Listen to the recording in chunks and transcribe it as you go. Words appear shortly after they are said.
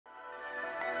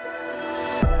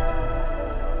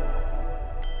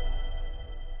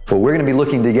Well, we're going to be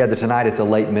looking together tonight at the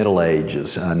late Middle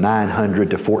Ages, 900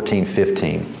 to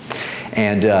 1415.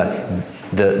 And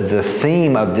the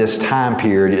theme of this time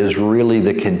period is really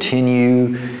the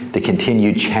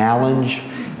continued challenge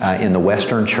in the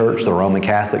Western Church, the Roman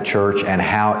Catholic Church, and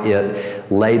how it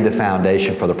laid the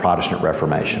foundation for the Protestant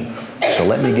Reformation. So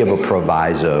let me give a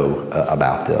proviso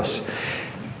about this.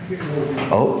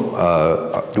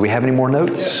 Do we have any more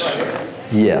notes?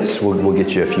 Yes, we'll get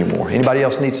you a few more. Anybody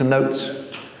else need some notes?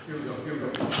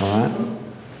 All right.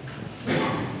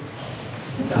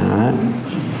 All right.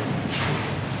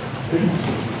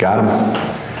 Got them?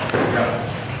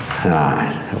 All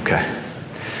right. Okay.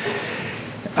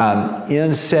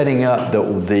 In setting up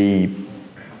the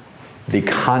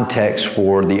context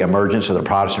for the emergence of the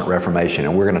Protestant Reformation,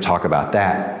 and we're going to talk about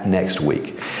that next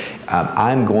week,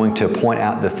 I'm going to point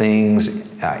out the things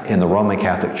in the Roman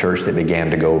Catholic Church that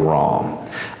began to go wrong.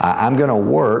 I'm going to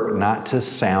work not to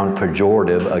sound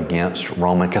pejorative against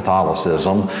Roman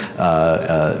Catholicism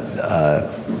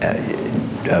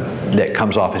that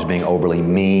comes off as being overly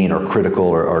mean or critical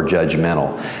or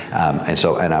judgmental.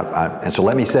 And so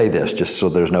let me say this, just so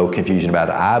there's no confusion about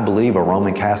it. I believe a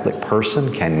Roman Catholic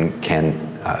person can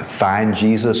find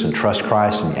Jesus and trust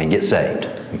Christ and get saved.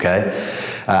 Okay.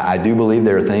 I do believe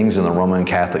there are things in the Roman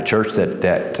Catholic Church that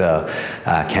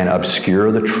can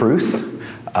obscure the truth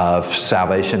of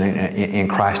salvation in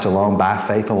Christ alone, by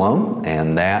faith alone,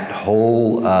 and that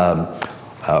whole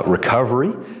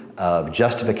recovery of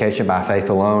justification by faith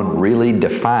alone really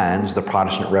defines the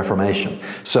Protestant Reformation.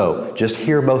 So just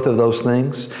hear both of those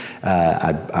things.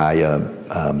 I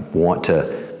want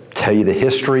to tell you the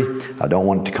history. I don't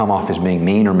want it to come off as being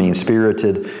mean or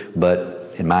mean-spirited, but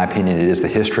in my opinion, it is the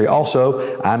history.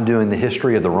 Also, I'm doing the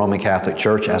history of the Roman Catholic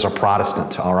Church as a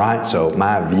Protestant, all right? So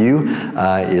my view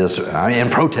is in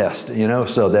protest,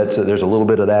 so there's a little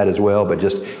bit of that as well, but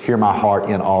just hear my heart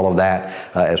in all of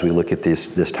that as we look at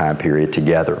this time period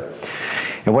together.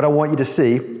 And what I want you to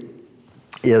see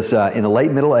is in the late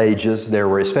Middle Ages, there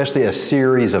were especially a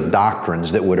series of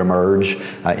doctrines that would emerge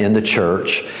in the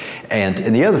church. And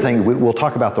the other thing, we'll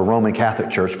talk about the Roman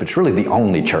Catholic Church, but it's really the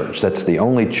only church. That's the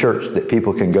only church that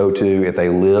people can go to if they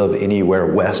live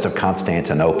anywhere west of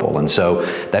Constantinople. And so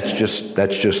that's just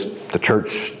the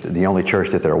church, the only church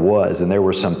that there was. And there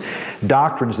were some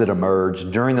doctrines that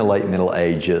emerged during the late Middle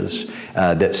Ages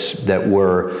that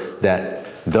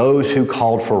those who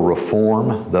called for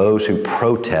reform, those who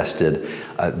protested,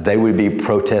 they would be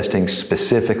protesting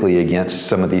specifically against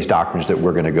some of these doctrines that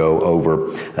we're going to go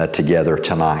over together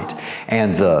tonight.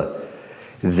 And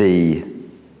the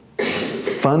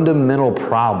fundamental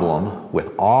problem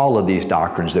with all of these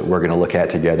doctrines that we're going to look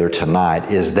at together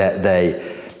tonight is that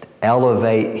they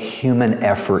elevate human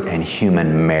effort and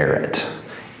human merit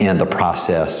in the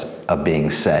process of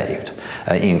being saved.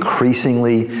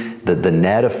 Increasingly, the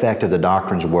net effect of the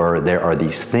doctrines were there are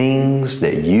these things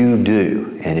that you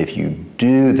do, and if you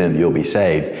do them, you'll be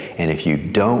saved, and if you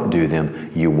don't do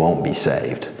them, you won't be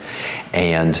saved.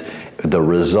 And the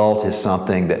result is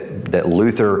something that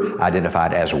Luther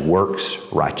identified as works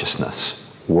righteousness.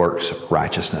 Works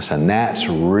righteousness. And that's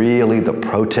really the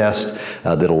protest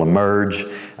that'll emerge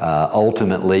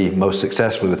ultimately, most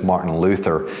successfully with Martin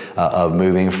Luther, of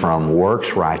moving from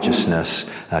works righteousness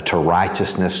to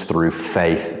righteousness through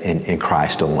faith in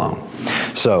Christ alone.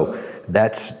 So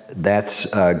that's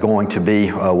going to be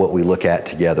what we look at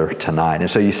together tonight. And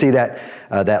so you see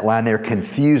that line there,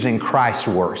 confusing Christ's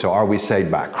work. So are we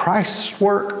saved by Christ's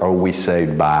work, or are we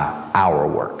saved by our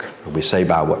work? Are we saved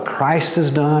by what Christ has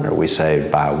done, or are we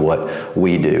saved by what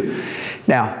we do?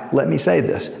 Now, let me say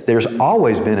this. There's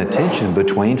always been a tension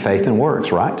between faith and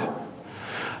works, right?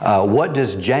 What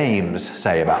does James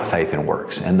say about faith and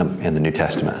works in the New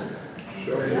Testament?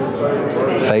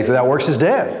 Faith without works is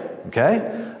dead.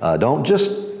 Okay? Don't just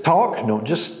talk. Don't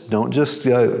just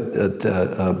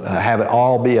have it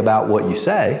all be about what you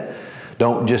say.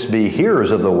 Don't just be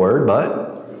hearers of the word, but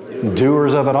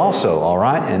doers of it also, all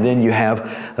right? And then you have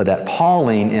that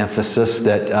Pauline emphasis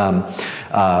that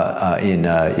in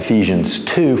Ephesians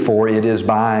 2, for it is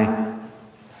by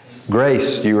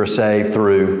grace you are saved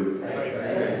through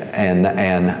and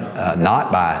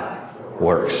not by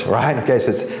works, right? Okay,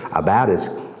 so it's about as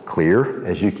clear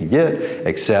as you can get,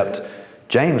 except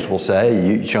James will say,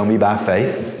 you show me by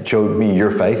faith, show me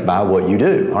your faith by what you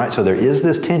do. All right, so there is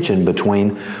this tension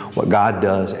between what God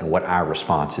does and what our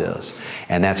response is.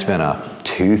 And that's been a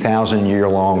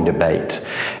 2,000-year-long debate.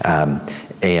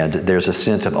 And there's a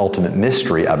sense of ultimate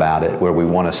mystery about it where we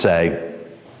want to say,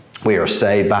 we are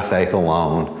saved by faith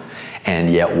alone,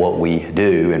 and yet what we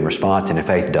do in response and in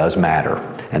faith does matter.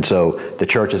 And so the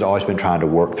church has always been trying to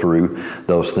work through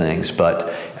those things.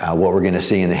 But what we're going to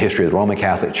see in the history of the Roman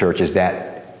Catholic Church is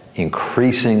that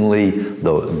increasingly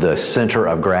the center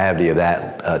of gravity of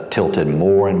that tilted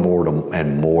more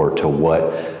and more to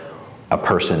what a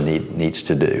person needs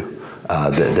to do.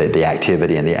 The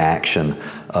activity and the action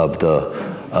of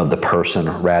the person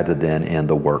rather than in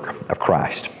the work of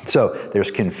Christ. So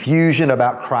there's confusion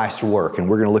about Christ's work, and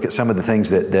we're going to look at some of the things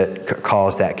that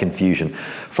cause that confusion.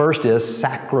 First is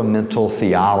sacramental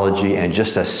theology and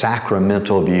just a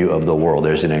sacramental view of the world.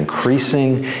 There's an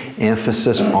increasing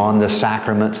emphasis on the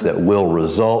sacraments that will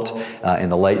result in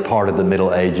the late part of the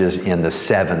Middle Ages in the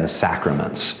 7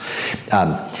 sacraments.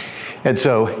 And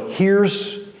so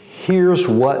here's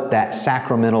what that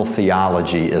sacramental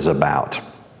theology is about.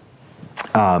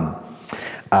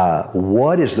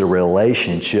 What is the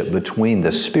relationship between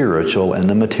the spiritual and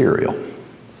the material?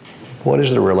 What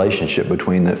is the relationship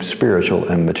between the spiritual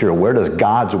and material? Where does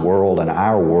God's world and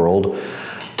our world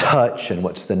touch, and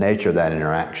what's the nature of that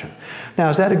interaction?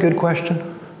 Now, is that a good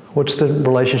question? What's the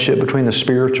relationship between the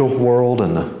spiritual world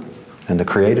and the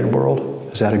created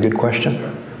world? Is that a good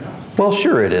question? Well,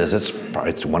 sure it is. It's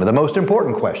one of the most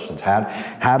important questions.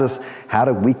 How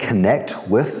do we connect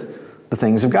with the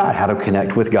things of God? How to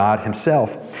connect with God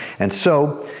Himself? And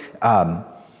so,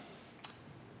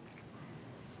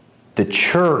 the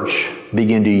church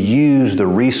began to use the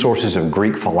resources of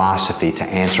Greek philosophy to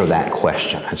answer that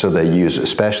question. And so they use,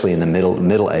 especially in the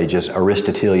Middle Ages,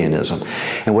 Aristotelianism.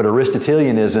 And what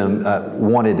Aristotelianism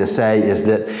wanted to say is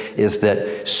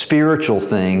that spiritual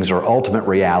things or ultimate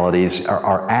realities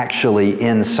are actually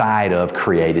inside of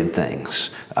created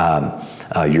things.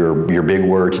 Your big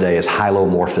word today is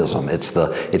hylomorphism. It's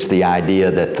the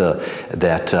idea that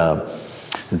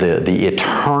the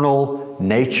eternal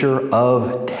nature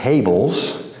of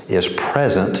tables is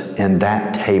present in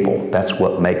that table. That's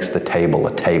what makes the table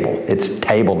a table. Its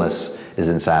tableness is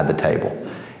inside the table.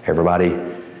 Everybody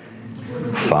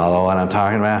follow what I'm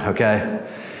talking about? Okay?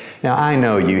 Now, I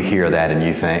know you hear that and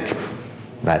you think,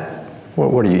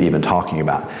 what are you even talking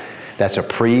about? That's what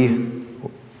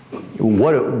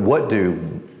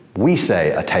do we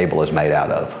say a table is made out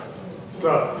of?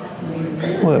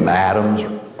 Well, atoms,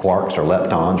 quarks or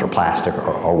leptons or plastic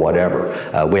or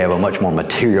whatever. We have a much more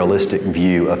materialistic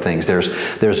view of things.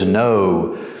 There's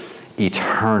no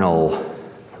eternal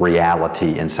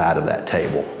reality inside of that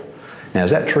table. Now, is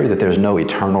that true that there's no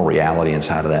eternal reality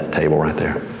inside of that table right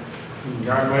there?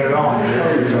 God made it all.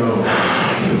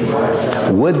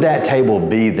 Would that table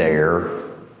be there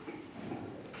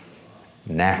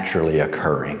naturally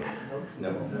occurring?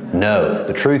 No.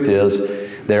 The truth is,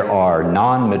 there are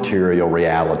non-material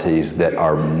realities that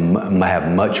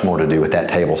have much more to do with that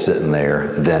table sitting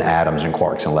there than atoms and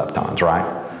quarks and leptons, right?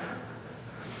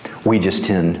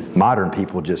 Modern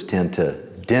people just tend to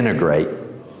denigrate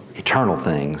eternal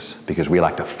things because we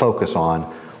like to focus on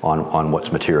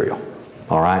what's material,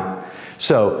 all right?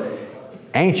 So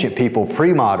ancient people,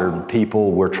 pre-modern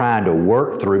people, were trying to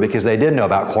work through, because they didn't know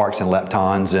about quarks and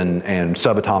leptons and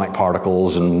subatomic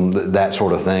particles and that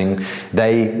sort of thing.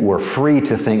 They were free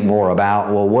to think more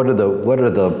about, well, what are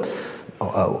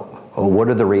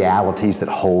the realities that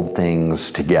hold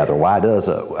things together? Why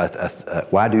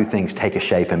do things take a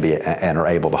shape and are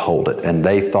able to hold it? And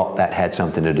they thought that had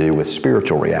something to do with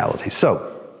spiritual reality.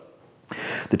 So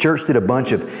the church did a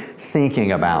bunch of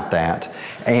thinking about that,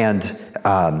 and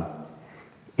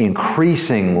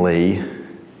increasingly,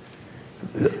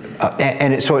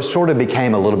 so it sort of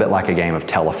became a little bit like a game of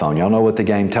telephone. Y'all know what the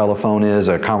game telephone is?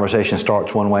 A conversation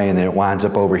starts one way and then it winds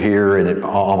up over here, and it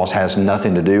almost has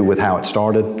nothing to do with how it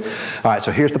started. All right,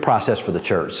 so here's the process for the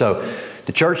church. So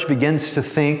the church begins to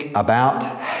think about,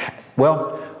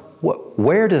 well,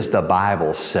 where does the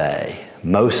Bible say,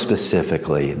 most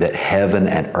specifically, that heaven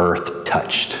and earth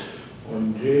touched?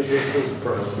 When Jesus is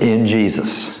present. In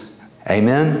Jesus.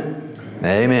 Amen?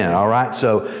 Amen. All right.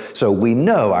 So we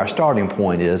know our starting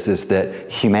point is that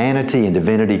humanity and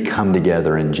divinity come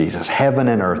together in Jesus. Heaven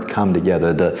and earth come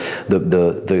together.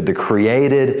 The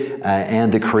created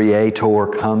and the Creator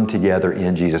come together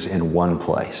in Jesus in one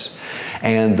place.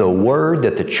 And the word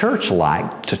that the church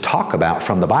liked to talk about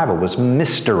from the Bible was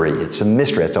mystery. It's a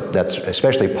mystery. That's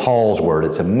especially Paul's word.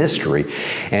 It's a mystery.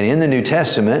 And in the New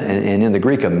Testament and in the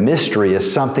Greek, a mystery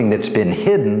is something that's been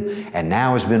hidden and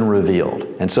now has been revealed.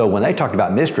 And so when they talked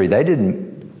about mystery, they didn't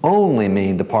only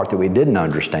mean the part that we didn't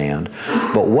understand,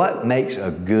 but what makes a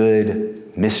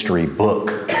good mystery book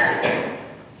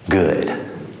good?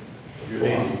 Good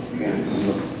ending.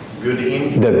 Good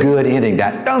ending. The good ending,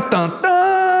 that dun dun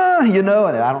dun. You know,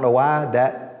 and I don't know why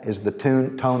that is the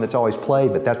tone that's always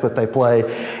played, but that's what they play.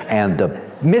 And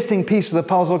missing piece of the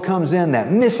puzzle comes in,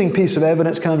 that missing piece of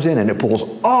evidence comes in, and it pulls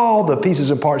all the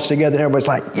pieces and parts together, and everybody's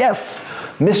like, yes,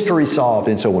 mystery solved.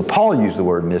 And so when Paul used the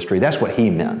word mystery, that's what he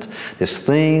meant. This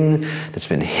thing that's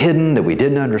been hidden, that we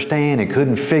didn't understand and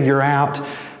couldn't figure out,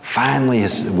 finally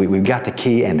we've got the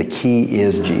key, and the key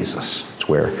is Jesus. It's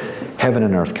where heaven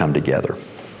and earth come together.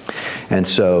 And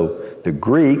so the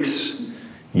Greeks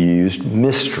used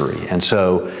mystery. And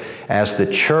so as the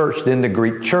church, then the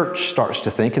Greek church starts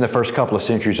to think in the first couple of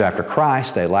centuries after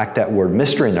Christ, they like that word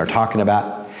mystery, and they're talking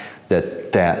about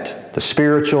that the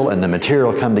spiritual and the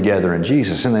material come together in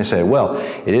Jesus. And they say, well,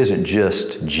 it isn't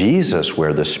just Jesus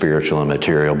where the spiritual and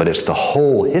material, but it's the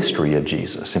whole history of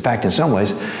Jesus. In fact, in some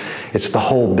ways, it's the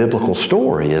whole biblical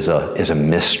story is a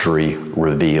mystery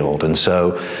revealed. And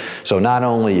so not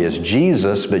only is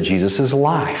Jesus, but Jesus'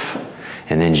 life.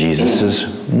 And then Jesus'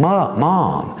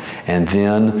 mom. And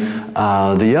then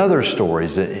the other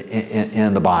stories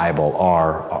in the Bible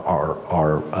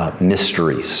are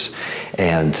mysteries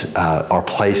and are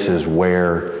places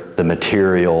where the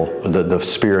material, the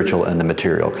spiritual and the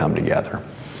material come together.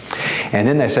 And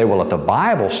then they say, well, if the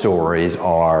Bible stories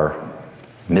are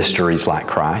mysteries like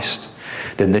Christ,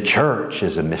 then the church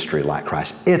is a mystery like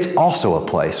Christ. It's also a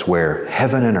place where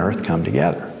heaven and earth come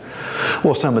together.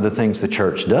 Well, some of the things the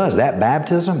church does, that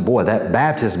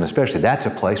baptism especially, that's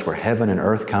a place where heaven and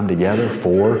earth come together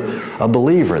for a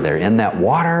believer. They're in that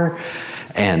water,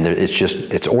 and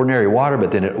it's ordinary water,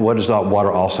 but then what does that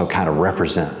water also kind of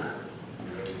represent?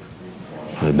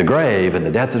 The grave and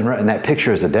the death, and that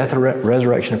picture is the death and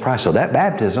resurrection of Christ. So that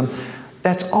baptism,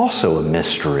 that's also a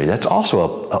mystery. That's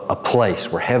also a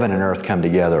place where heaven and earth come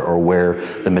together, or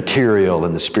where the material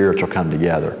and the spiritual come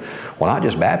together. Well, not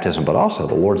just baptism, but also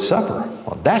the Lord's Supper.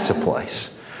 Well, that's a place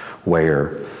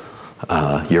where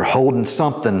you're holding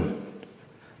something,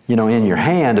 in your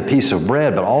hand, a piece of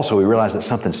bread, but also we realize that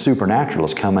something supernatural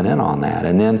is coming in on that.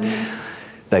 And then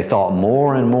they thought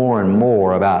more and more and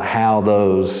more about how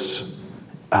those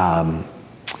and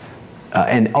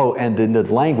then the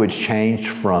language changed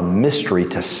from mystery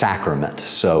to sacrament.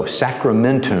 So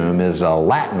sacramentum is a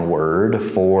Latin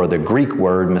word for the Greek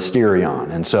word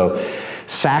mysterion. And so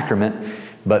sacrament,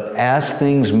 but as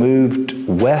things moved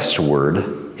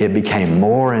westward, it became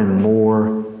more and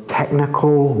more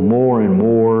technical, more and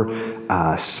more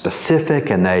specific,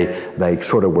 and they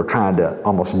sort of were trying to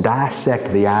almost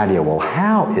dissect the idea, well,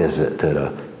 how is it that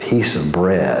a piece of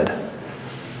bread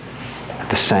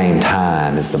the same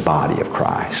time as the body of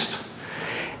Christ?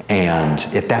 And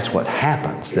if that's what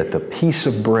happens, that a piece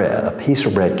of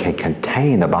bread can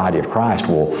contain the body of Christ,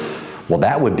 well,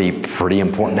 that would be pretty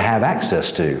important to have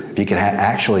access to. If you could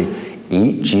actually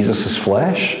eat Jesus'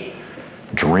 flesh,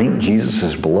 drink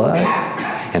Jesus' blood.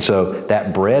 And so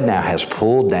that bread now has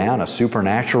pulled down a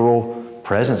supernatural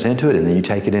presence into it, and then you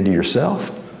take it into yourself.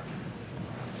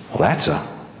 Well,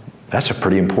 that's a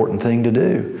pretty important thing to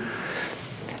do.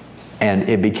 And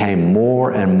it became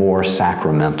more and more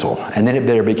sacramental. And then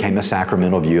there became a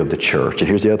sacramental view of the church. And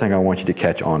here's the other thing I want you to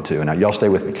catch on to. And now y'all stay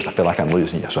with me because I feel like I'm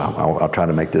losing you. So I'll try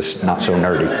to make this not so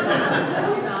nerdy.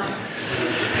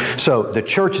 So the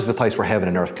church is the place where heaven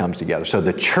and earth comes together. So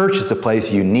the church is the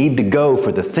place you need to go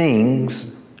for the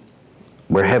things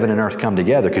where heaven and earth come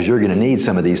together, because you're going to need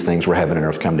some of these things where heaven and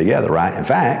earth come together, right? In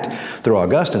fact, through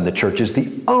Augustine, the church is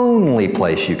the only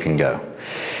place you can go.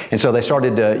 And so they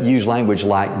started to use language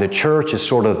like the church is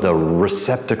sort of the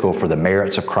receptacle for the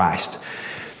merits of Christ.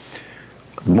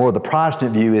 More the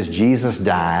Protestant view is Jesus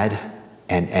died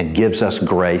and gives us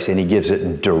grace, and He gives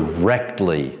it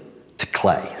directly to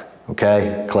clay.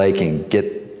 Okay? Clay can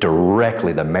get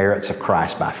directly the merits of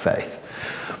Christ by faith.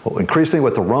 Well, increasingly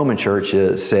what the Roman Church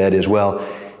said is, well,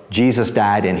 Jesus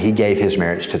died and He gave His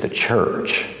merits to the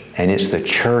church, and it's the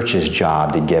church's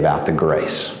job to give out the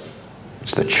grace.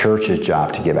 It's the church's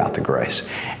job to give out the grace.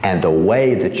 And the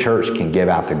way the church can give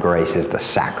out the grace is the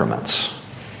sacraments.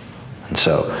 And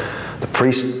so the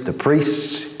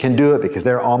priests can do it because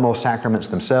they're almost sacraments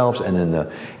themselves, and then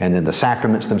the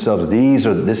sacraments themselves,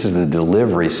 this is the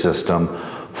delivery system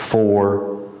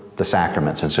for the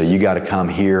sacraments. And so you got to come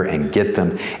here and get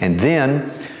them. And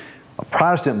then a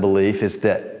Protestant belief is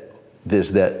that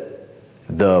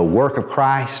the work of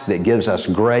Christ that gives us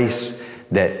grace,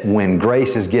 that when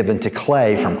grace is given to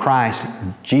clay from Christ,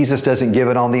 Jesus doesn't give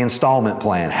it on the installment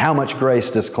plan. How much grace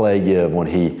does clay give when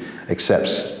He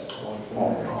accepts?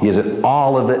 He gives it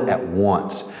all of it at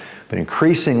once. But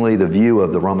increasingly the view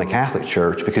of the Roman Catholic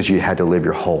Church, because you had to live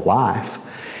your whole life,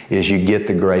 is you get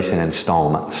the grace in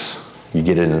installments. You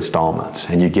get it in installments.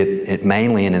 And you get it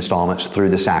mainly in installments through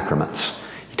the sacraments.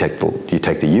 You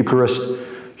take the Eucharist,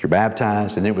 you're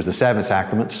baptized, and it was the 7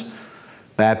 sacraments: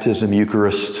 baptism,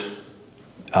 Eucharist,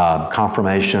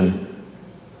 confirmation,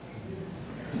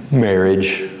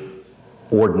 marriage,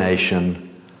 ordination,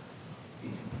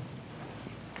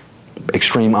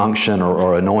 extreme unction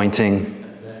or anointing.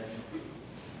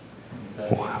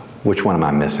 Which one am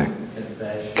I missing?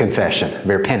 Confession.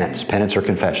 Penance. Penance or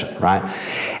confession, right?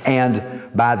 And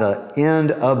by the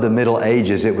end of the Middle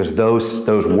Ages, it was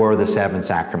those were the 7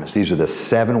 sacraments. These are the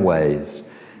 7 ways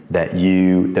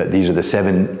these are the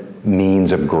 7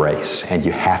 means of grace. And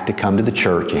you have to come to the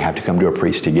church, you have to come to a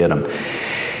priest to get them.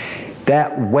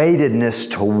 That weightedness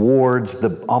towards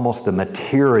almost the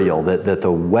material, that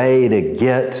the way to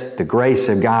get the grace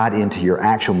of God into your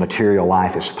actual material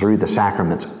life is through the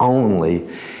sacraments only.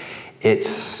 It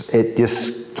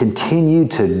just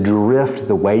continued to drift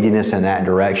the weightiness in that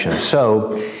direction.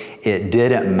 So it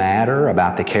didn't matter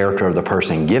about the character of the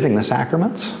person giving the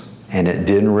sacraments, and it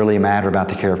didn't really matter about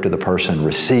the character of the person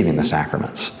receiving the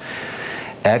sacraments.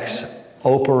 Ex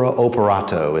opere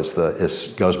operato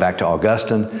goes back to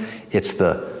Augustine. It's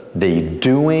the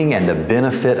doing and the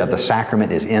benefit of the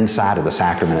sacrament is inside of the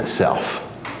sacrament itself.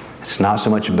 It's not so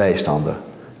much based on the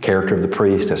character of the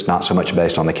priest. It's not so much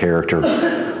based on the character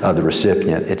of the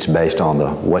recipient. It's based on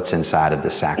what's inside of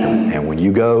the sacrament. And when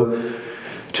you go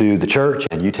to the church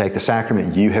and you take the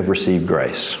sacrament, you have received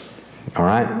grace. All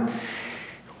right?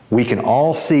 We can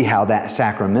all see how that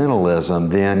sacramentalism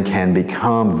then can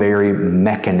become very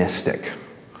mechanistic.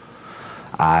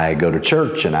 I go to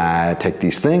church and I take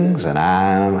these things and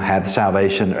I have the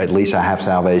salvation, or at least I have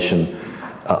salvation.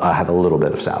 I have a little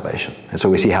bit of salvation. And so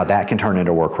we see how that can turn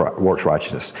into works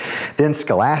righteousness. Then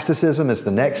scholasticism is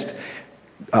the next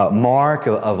mark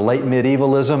of late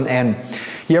medievalism. And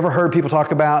you ever heard people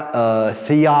talk about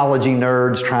theology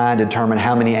nerds trying to determine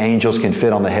how many angels can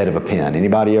fit on the head of a pin?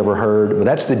 Anybody ever heard? Well,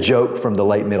 that's the joke from the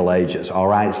late Middle Ages, all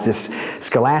right? It's this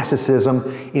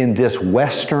scholasticism in this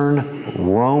Western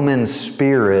Roman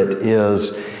spirit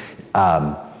is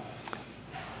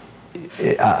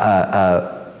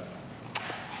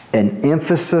an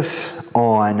emphasis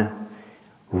on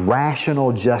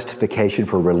rational justification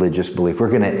for religious belief. We're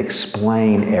going to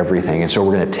explain everything. And so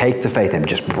we're going to take the faith and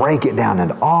just break it down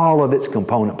into all of its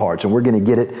component parts. And we're going to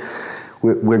get it.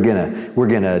 We're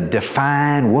going to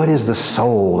define what is the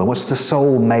soul and what's the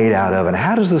soul made out of and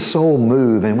how does the soul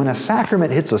move. And when a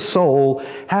sacrament hits a soul,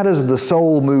 how does the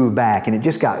soul move back? And it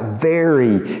just got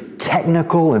very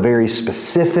technical and very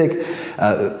specific.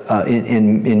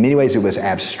 In many ways, it was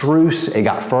abstruse. It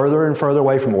got further and further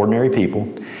away from ordinary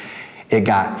people. It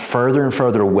got further and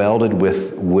further welded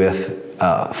with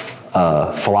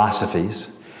philosophies,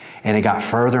 and it got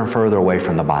further and further away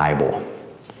from the Bible.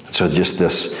 So just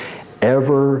this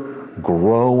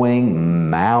ever-growing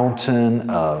mountain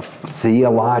of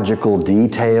theological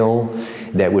detail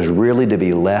that was really to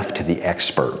be left to the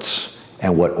experts.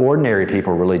 And what ordinary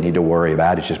people really need to worry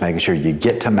about is just making sure you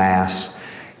get to Mass,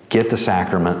 get the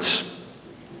sacraments,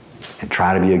 and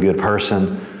try to be a good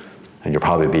person, and you'll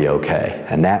probably be okay.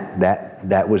 And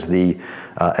that was the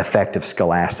effect of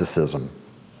scholasticism.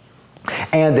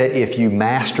 And that if you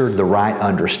mastered the right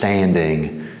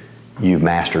understanding, you've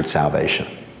mastered salvation.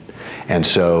 And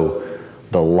so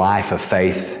the life of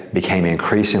faith became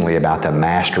increasingly about the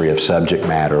mastery of subject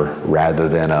matter rather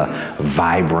than a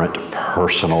vibrant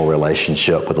personal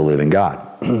relationship with the living God.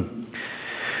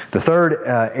 The third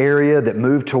area that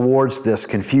moved towards this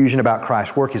confusion about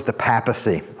Christ's work is the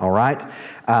papacy, all right?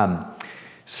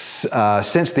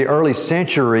 Since the early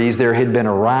centuries, there had been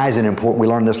a rise in importance. We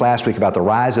learned this last week about the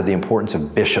rise of the importance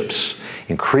of bishops.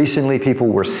 Increasingly, people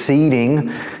were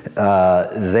ceding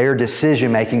their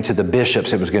decision-making to the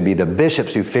bishops. It was going to be the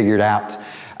bishops who figured out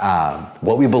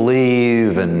what we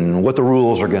believe and what the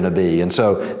rules are going to be. And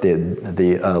so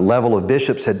the level of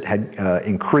bishops had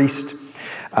increased.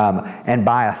 And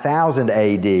by 1000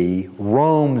 AD,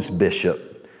 Rome's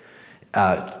bishop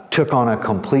took on a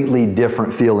completely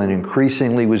different feel and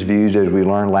increasingly was viewed, as we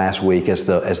learned last week, as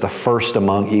the first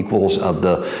among equals of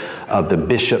the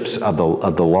bishops of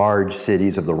the large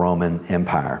cities of the Roman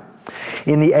Empire.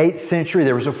 In the 8th century,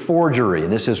 there was a forgery,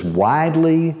 and this is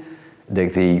widely,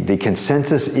 the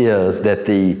consensus is that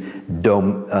the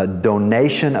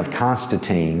donation of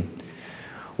Constantine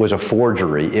was a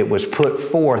forgery. It was put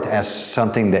forth as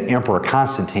something that Emperor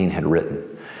Constantine had written.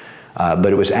 But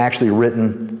it was actually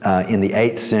written in the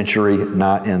 8th century,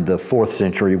 not in the 4th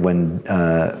century when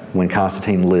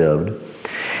Constantine lived.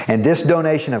 And this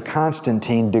donation of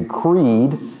Constantine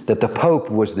decreed that the Pope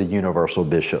was the universal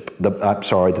bishop.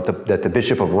 That the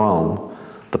Bishop of Rome,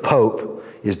 the Pope,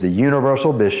 is the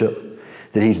universal bishop,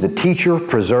 that he's the teacher,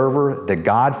 preserver, the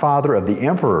godfather of the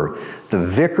emperor, the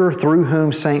vicar through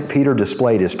whom St. Peter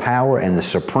displayed his power, and the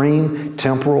supreme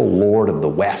temporal lord of the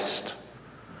West.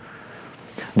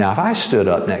 Now, if I stood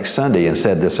up next Sunday and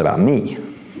said this about me,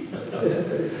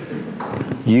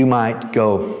 you might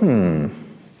go,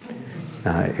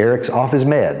 Eric's off his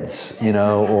meds,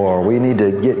 or we need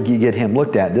to get him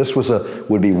looked at. This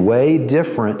would be way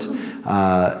different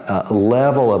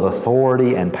level of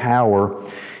authority and power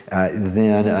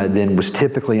than was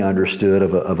typically understood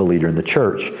of a leader in the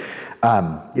church.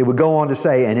 It would go on to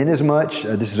say, and inasmuch,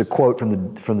 this is a quote from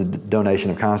the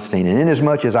donation of Constantine, and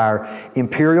inasmuch as our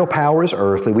imperial power is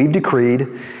earthly, we've decreed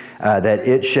that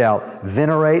it shall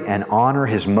venerate and honor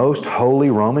His most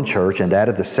holy Roman Church, and that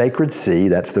of the Sacred See,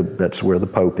 that's where the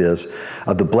Pope is,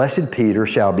 of the blessed Peter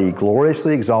shall be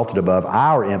gloriously exalted above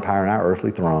our empire and our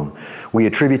earthly throne. We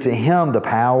attribute to Him the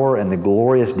power and the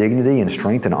glorious dignity and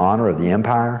strength and honor of the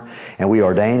empire, and we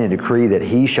ordain and decree that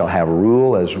He shall have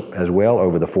rule as well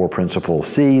over the four principal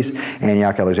sees,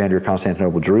 Antioch, Alexandria,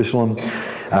 Constantinople, Jerusalem,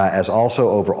 as also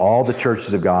over all the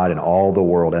churches of God in all the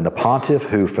world. And the pontiff,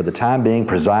 who for the time being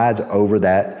presides over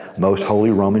that most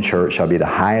holy Roman Church, shall be the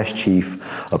highest chief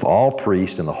of all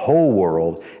priests in the whole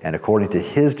world, and according to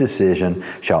his decision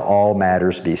shall all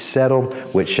matters be settled,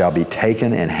 which shall be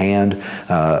taken in hand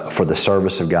for the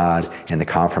service of God and the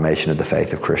confirmation of the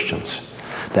faith of Christians.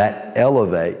 That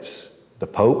elevates the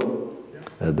Pope,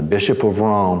 the Bishop of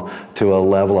Rome, to a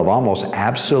level of almost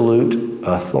absolute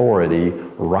authority,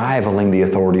 rivaling the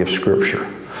authority of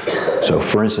Scripture. So,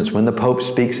 for instance, when the Pope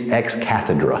speaks ex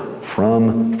cathedra,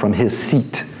 from his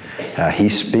seat, he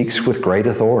speaks with great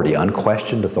authority,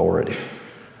 unquestioned authority.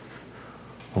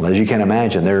 Well, as you can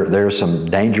imagine, there are some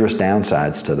dangerous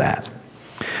downsides to that.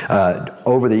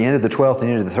 Over the end of the 12th and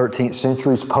into the 13th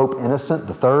centuries, Pope Innocent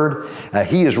III,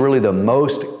 he is really the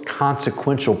most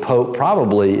consequential pope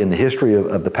probably in the history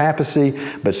of the papacy,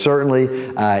 but certainly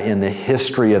in the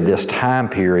history of this time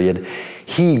period.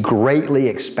 He greatly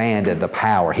expanded the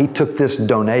power. He took this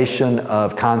donation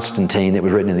of Constantine that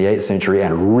was written in the 8th century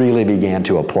and really began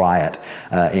to apply it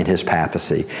in his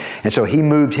papacy. And so he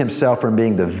moved himself from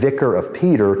being the vicar of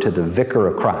Peter to the vicar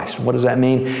of Christ. What does that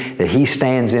mean? That he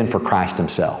stands in for Christ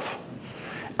himself.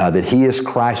 That he is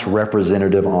Christ's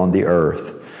representative on the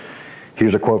earth.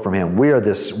 Here's a quote from him. We are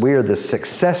the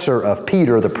successor of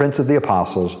Peter, the prince of the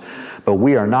apostles, but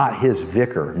we are not his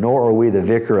vicar, nor are we the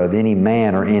vicar of any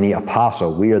man or any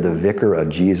apostle. We are the vicar of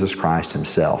Jesus Christ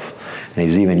himself. And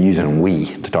he's even using we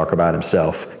to talk about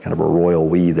himself, kind of a royal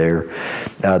we there.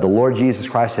 The Lord Jesus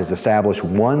Christ has established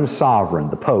one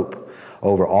sovereign, the Pope,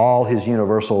 over all as his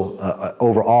universal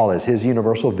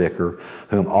vicar,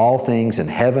 whom all things in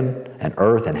heaven and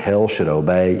earth and hell should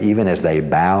obey, even as they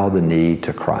bow the knee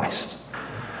to Christ.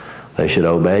 They should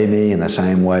obey me in the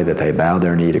same way that they bow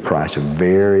their knee to Christ. A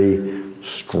very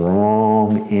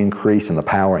strong increase in the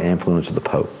power and influence of the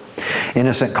Pope.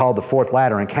 Innocent called the Fourth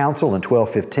Lateran Council in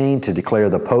 1215 to declare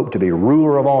the Pope to be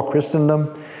ruler of all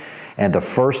Christendom, and the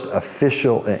first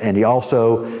official, and he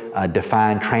also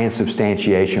defined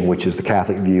transubstantiation, which is the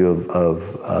Catholic view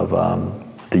of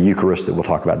the Eucharist, that we'll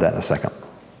talk about that in a second.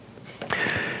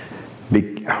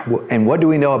 And what do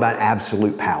we know about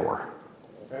absolute power?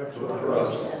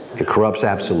 It corrupts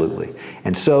absolutely.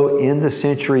 And so in the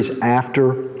centuries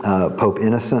after Pope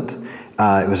Innocent,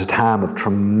 it was a time of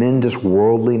tremendous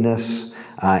worldliness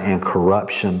and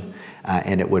corruption,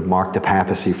 and it would mark the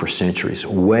papacy for centuries.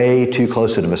 Way too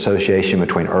close to an association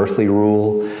between earthly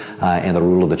rule and the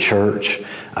rule of the church,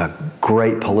 a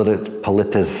great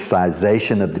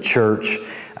politicization of the church,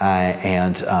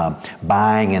 and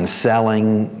buying and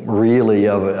selling really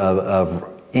of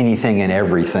anything and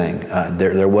everything.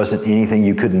 There wasn't anything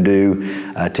you couldn't do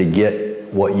to get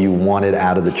what you wanted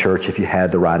out of the church if you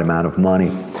had the right amount of money.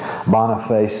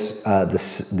 Boniface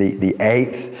the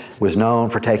Eighth was known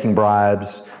for taking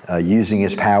bribes, using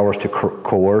his powers to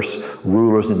coerce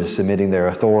rulers into submitting their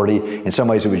authority. In some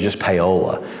ways, it was just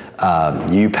payola.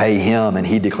 You pay him, and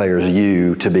he declares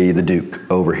you to be the duke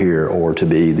over here, or to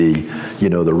be the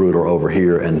ruler over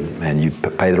here, and you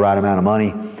pay the right amount of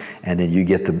money, and then you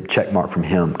get the check mark from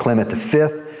him. Clement V,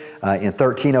 in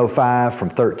 1305, from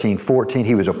 1314,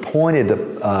 he was appointed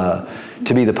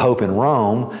to be the Pope in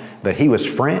Rome, but he was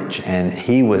French, and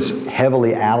he was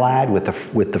heavily allied with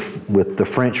the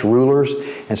French rulers,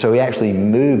 and so he actually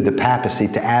moved the papacy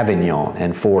to Avignon.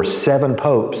 And for 7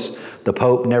 popes, the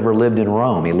Pope never lived in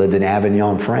Rome; he lived in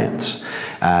Avignon, France.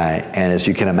 And as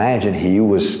you can imagine, he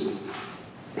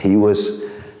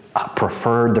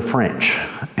preferred the French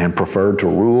and preferred to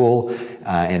rule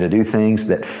and to do things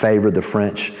that favored the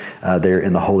French there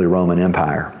in the Holy Roman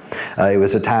Empire. It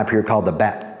was a time period called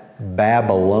the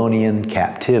Babylonian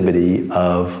captivity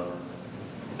of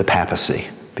the papacy,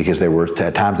 because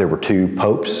at times there were 2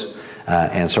 popes,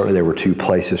 and certainly there were 2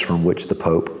 places from which the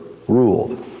Pope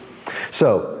ruled.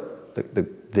 So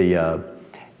the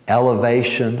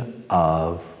elevation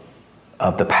of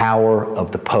the power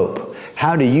of the Pope.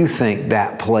 How do you think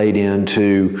that played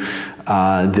into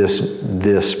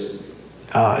this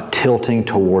tilting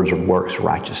towards works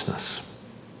righteousness?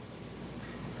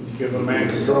 You give a man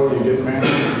control, you get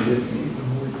man, you get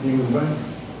human being.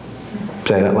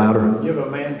 Say that louder. Give a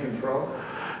man control.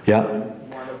 Yeah.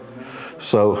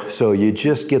 So you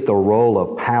just get the role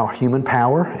of power, human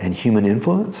power and human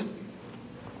influence.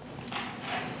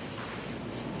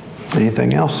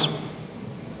 Anything else?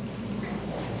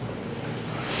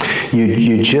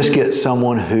 You just get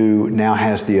someone who now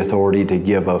has the authority to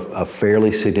give a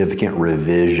fairly significant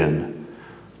revision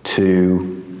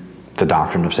to the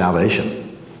doctrine of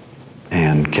salvation,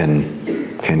 and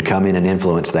can come in and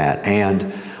influence that.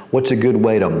 And what's a good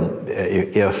way to,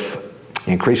 if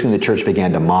increasingly the church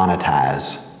began to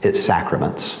monetize its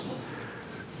sacraments,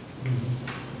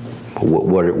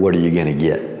 what are you going to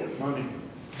get? Money.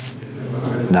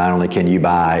 Not only can you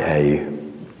buy a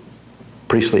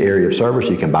priestly area of service,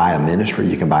 you can buy a ministry,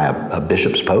 you can buy a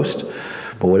bishop's post,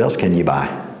 but what else can you buy?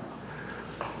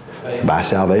 Buy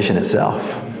salvation itself.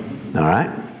 All right?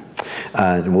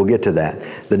 And we'll get to that.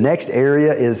 The next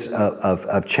area is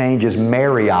of change is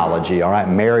Mariology. All right,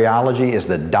 Mariology is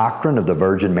the doctrine of the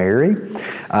Virgin Mary.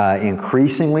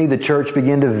 Increasingly, the church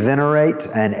began to venerate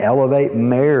and elevate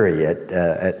Mary.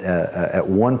 At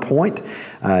one point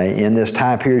in this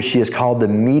time period, she is called the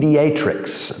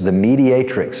mediatrix. The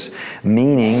mediatrix,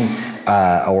 meaning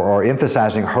or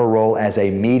emphasizing her role as a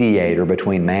mediator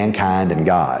between mankind and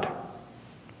God.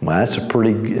 Well, that's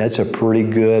a pretty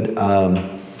good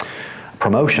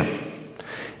promotion.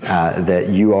 That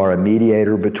you are a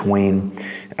mediator between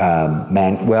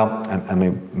man. Well, let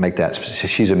me make that.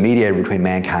 She's a mediator between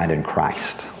mankind and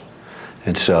Christ,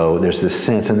 and so there's this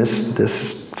sense, and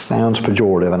this sounds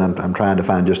pejorative, and I'm trying to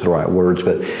find just the right words.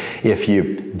 But if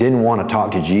you didn't want to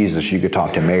talk to Jesus, you could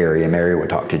talk to Mary, and Mary would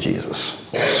talk to Jesus.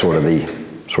 Sort of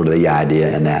the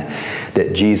idea in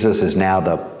that Jesus is now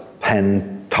the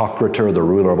Pantocrator, the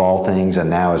ruler of all things, and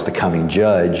now is the coming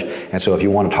judge. And so if you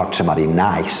want to talk to somebody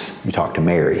nice, you talk to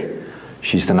Mary.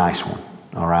 She's the nice one,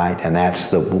 all right? And that's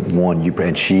the one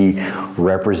and she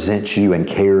represents you and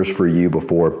cares for you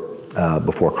before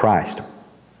Christ.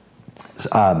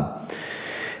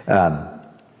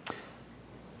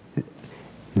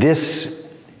 This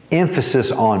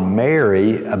emphasis on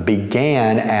Mary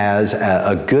began as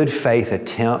a good faith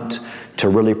attempt to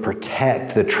really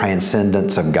protect the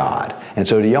transcendence of God. And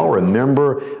so do y'all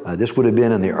remember, this would have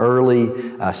been in the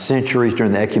early centuries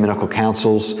during the ecumenical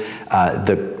councils,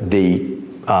 the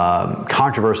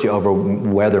controversy over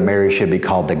whether Mary should be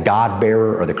called the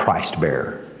God-bearer or the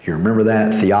Christ-bearer. You remember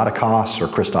that? Theotokos or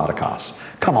Christotokos?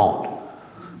 Come on.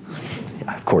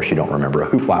 Yeah, of course you don't remember.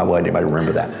 Why would anybody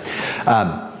remember that?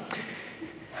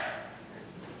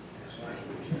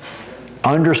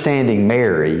 Understanding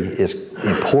Mary is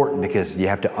important because you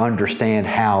have to understand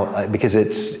how, because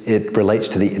it relates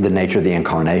to the nature of the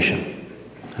incarnation.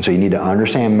 And so you need to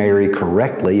understand Mary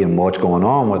correctly and what's going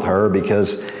on with her,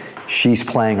 because she's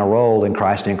playing a role in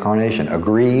Christ's incarnation.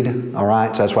 Agreed? All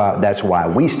right? So that's why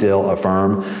we still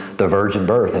affirm the virgin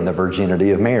birth and the virginity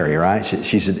of Mary, right?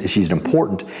 She's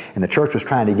important, and the church was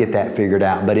trying to get that figured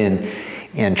out. But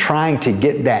in trying to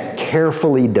get that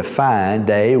carefully defined,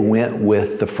 they went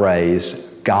with the phrase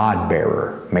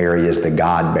God-bearer. Mary is the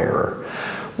God-bearer.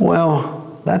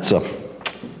 Well,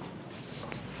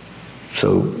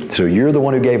 so you're the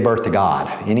one who gave birth to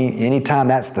God. Anytime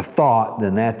that's the thought,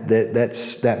 then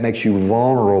that makes you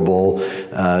vulnerable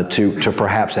to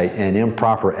perhaps an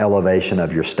improper elevation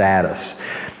of your status.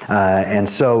 And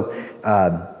so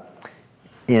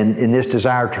in this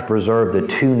desire to preserve the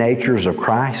two natures of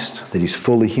Christ, that He's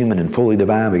fully human and fully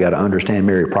divine, we got to understand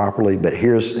Mary properly. But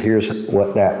here's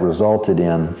what that resulted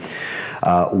in.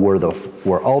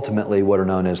 Were ultimately what are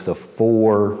known as the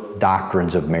four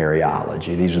doctrines of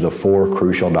Mariology. These are the four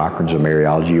crucial doctrines of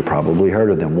Mariology. You probably heard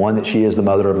of them. One, that she is the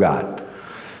Mother of God,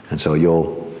 and so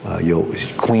you'll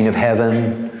Queen of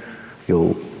Heaven.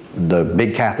 The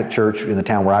big Catholic church in the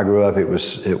town where I grew up, it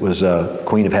was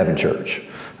Queen of Heaven Church,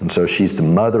 and so she's the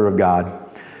Mother of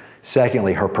God.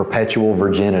 Secondly, her perpetual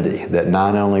virginity. That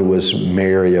not only was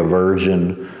Mary a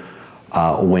virgin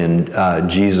when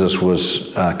Jesus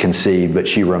was conceived, but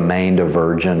she remained a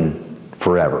virgin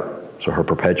forever. So her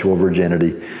perpetual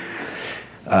virginity.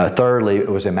 Thirdly, it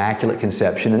was Immaculate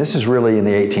Conception, and this is really in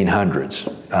the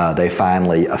 1800s. They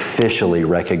finally officially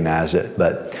recognized it.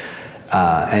 But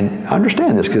and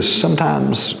understand this, because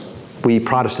sometimes we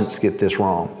Protestants get this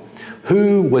wrong.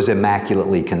 Who was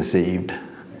immaculately conceived?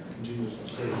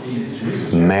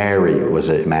 Mary was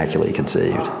immaculately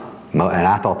conceived. and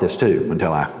I thought this too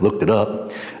until I looked it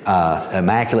up,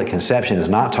 Immaculate Conception is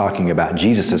not talking about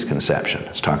Jesus' conception.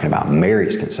 It's talking about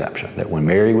Mary's conception, that when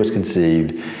Mary was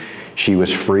conceived, she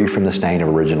was free from the stain of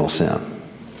original sin.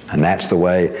 And that's the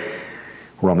way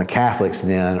Roman Catholics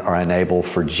then are enabled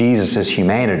for Jesus'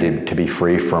 humanity to be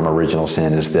free from original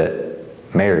sin, is that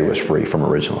Mary was free from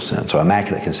original sin. So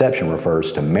Immaculate Conception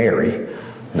refers to Mary,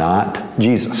 not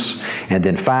Jesus. And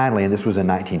then finally, and this was in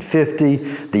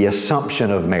 1950, the Assumption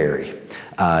of Mary.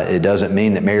 It doesn't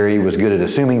mean that Mary was good at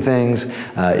assuming things.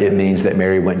 It means that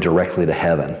Mary went directly to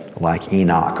heaven, like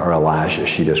Enoch or Elijah.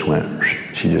 She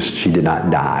did not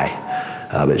die,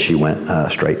 but she went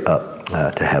straight up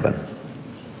to heaven.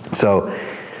 So,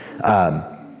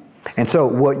 and so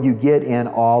what you get in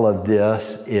all of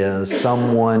this is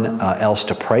someone else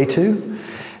to pray to.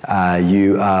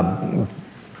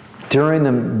 During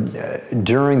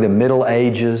the Middle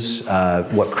Ages,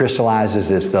 what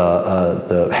crystallizes is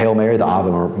the Hail Mary, the Ave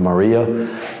Maria,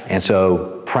 and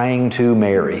so praying to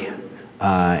Mary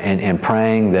and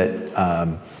praying that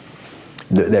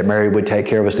that Mary would take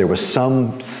care of us. There was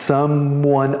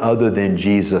someone other than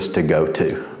Jesus to go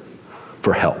to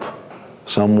for help,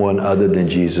 someone other than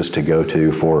Jesus to go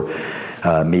to for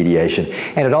mediation,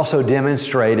 and it also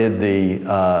demonstrated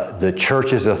the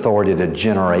Church's authority to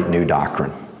generate new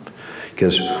doctrine.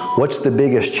 Because what's the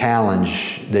biggest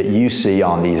challenge that you see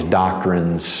on these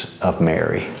doctrines of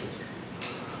Mary?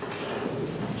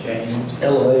 James.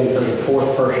 Elevated to the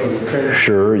fourth person of the Trinity.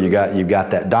 Sure, you've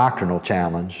got that doctrinal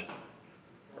challenge.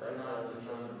 Or not only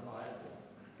from the Bible,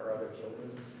 or other children.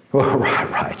 Well,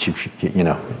 right. You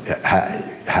know,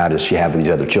 how does she have these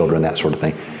other children, that sort of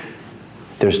thing.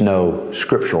 There's no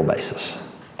scriptural basis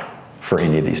for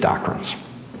any of these doctrines.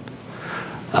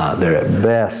 There at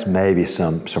best maybe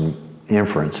some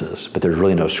inferences, but there's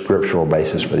really no scriptural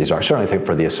basis for these. I certainly think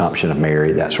for the Assumption of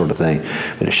Mary, that sort of thing.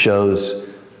 But it shows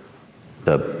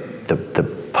the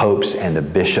popes and the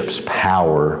bishops'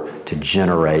 power to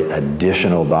generate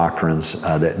additional doctrines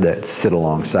that sit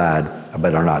alongside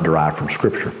but are not derived from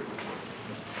Scripture.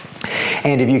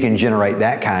 And if you can generate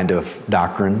that kind of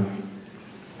doctrine,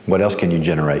 what else can you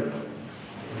generate?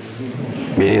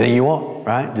 Anything you want,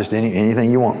 right? Just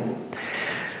anything you want.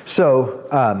 So,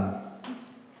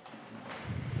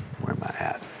 where am I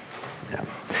at? Yeah.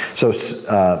 So,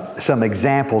 some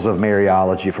examples of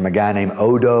Mariology from a guy named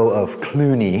Odo of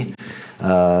Cluny.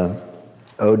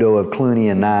 Odo of Cluny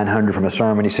in 900 from a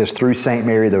sermon. He says, "Through Saint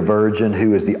Mary the Virgin,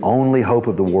 who is the only hope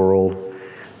of the world,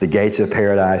 the gates of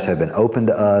paradise have been opened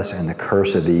to us and the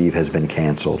curse of Eve has been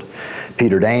canceled."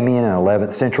 Peter Damian, an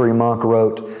 11th century monk,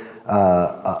 wrote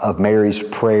of Mary's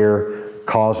prayer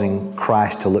causing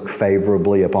Christ to look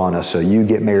favorably upon us. So you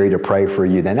get Mary to pray for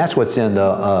you. Then that's what's in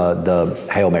the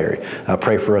Hail Mary.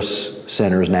 Pray for us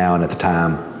sinners now and at the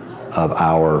time of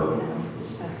our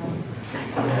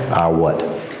what?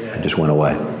 It just went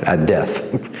away. Death.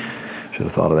 Should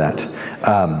have thought of that.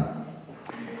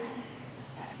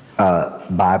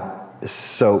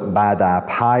 By thy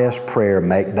pious prayer,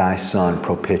 make thy Son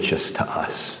propitious to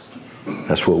us.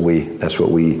 That's what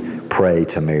we pray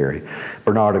to Mary.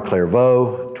 Bernard of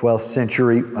Clairvaux, 12th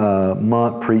century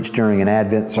monk, preached during an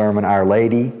Advent sermon, "Our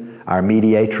Lady, our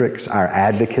mediatrix, our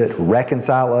advocate,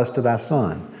 reconcile us to thy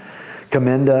Son.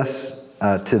 Commend us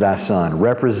to thy Son.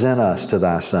 Represent us to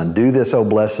thy Son. Do this, O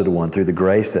Blessed One, through the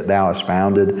grace that thou hast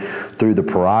founded, through the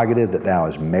prerogative that thou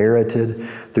hast merited,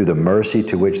 through the mercy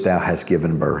to which thou hast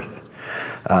given birth."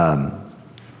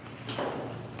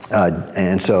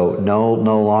 And so no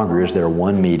longer is there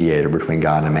one mediator between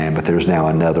God and man, but there's now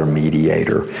another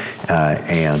mediator. That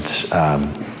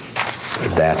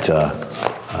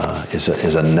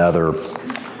is another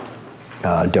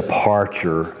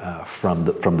departure from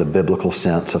the biblical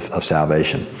sense of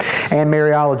salvation. And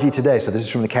Mariology today. So this is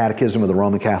from the Catechism of the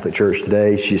Roman Catholic Church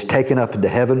today. She's taken up into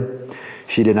heaven.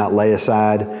 She did not lay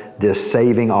aside this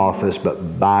saving office,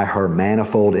 but by her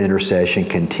manifold intercession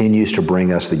continues to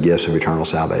bring us the gifts of eternal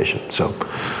salvation. So,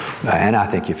 and I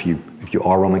think if you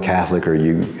are Roman Catholic or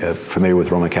you familiar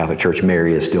with Roman Catholic Church,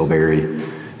 Mary is still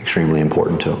extremely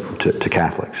important to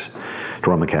Catholics, to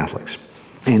Roman Catholics,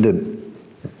 and to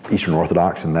Eastern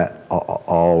Orthodox, and that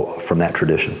all from that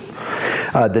tradition.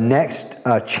 The next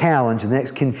challenge, the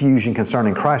next confusion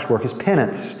concerning Christ's work is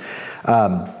penance.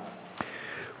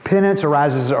 Penance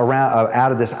arises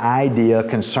out of this idea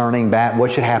concerning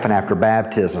what should happen after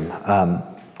baptism.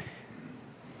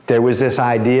 There was this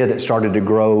idea that started to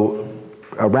grow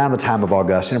around the time of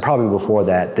Augustine, and probably before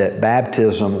that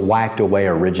baptism wiped away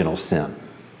original sin.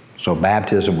 So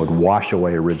baptism would wash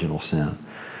away original sin.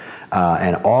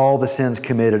 And all the sins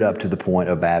committed up to the point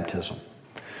of baptism.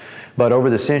 But over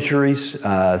the centuries,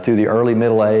 through the early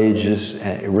Middle Ages,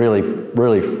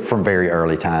 really from very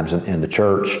early times in the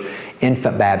church,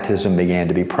 infant baptism began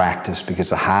to be practiced because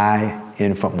the high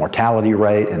infant mortality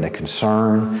rate and the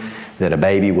concern that a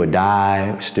baby would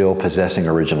die still possessing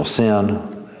original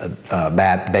sin,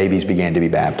 babies began to be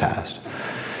baptized.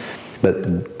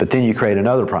 But then you create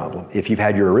another problem. If you've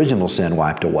had your original sin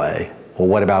wiped away, well,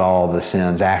 what about all the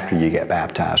sins after you get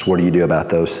baptized? What do you do about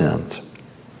those sins?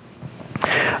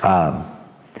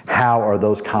 How are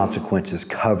those consequences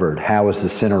covered? How is the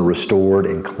sinner restored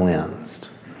and cleansed?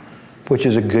 Which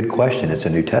is a good question. It's a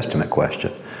New Testament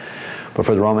question. But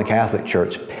for the Roman Catholic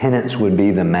Church, penance would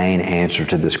be the main answer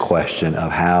to this question of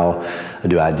how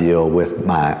do I deal with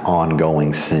my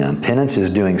ongoing sin. Penance is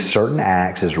doing certain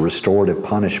acts as a restorative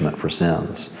punishment for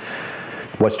sins.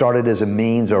 What started as a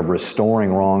means of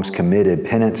restoring wrongs committed,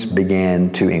 penance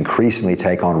began to increasingly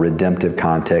take on redemptive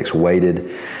context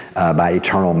weighted by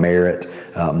eternal merit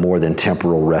more than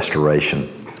temporal restoration.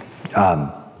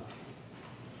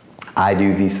 I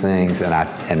do these things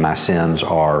and my sins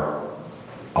are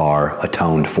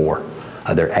atoned for.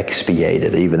 They're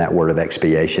expiated. Even that word of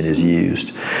expiation is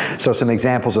used. So some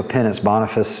examples of penance.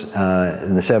 Boniface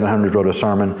in the 700s wrote a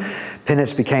sermon.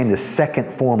 Penance became the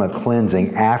second form of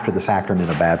cleansing after the sacrament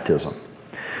of baptism,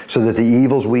 so that the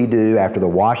evils we do after the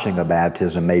washing of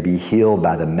baptism may be healed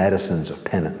by the medicines of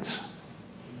penance.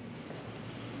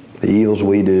 The evils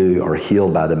we do are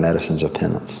healed by the medicines of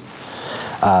penance.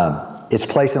 Its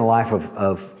place in the life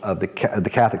of the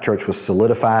Catholic Church was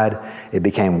solidified. It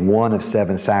became one of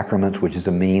 7 sacraments, which is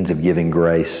a means of giving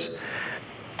grace.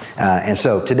 And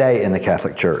so today in the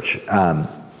Catholic Church,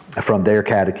 from their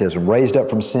catechism, raised up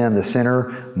from sin, the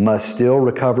sinner must still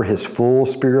recover his full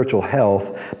spiritual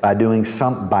health by doing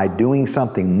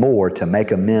something more to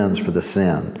make amends for the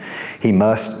sin. He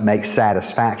must make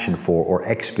satisfaction for or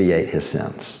expiate his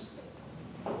sins.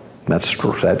 That's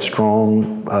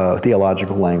strong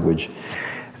theological language.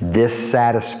 This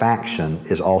satisfaction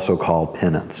is also called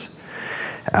penance.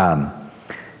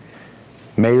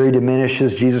 Mary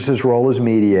diminishes Jesus' role as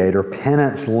mediator.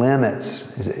 Penance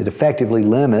it effectively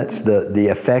limits the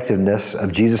effectiveness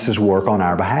of Jesus' work on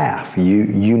our behalf.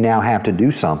 You now have to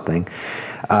do something.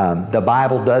 The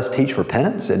Bible does teach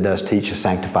repentance. It does teach a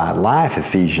sanctified life.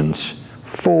 Ephesians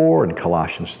 4 and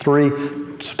Colossians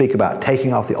 3 speak about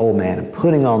taking off the old man and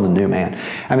putting on the new man.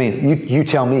 I mean, you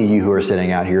tell me, you who are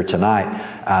sitting out here tonight,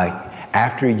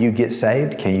 after you get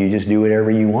saved, can you just do whatever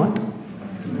you want?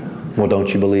 Well,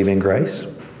 don't you believe in grace?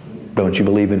 Don't you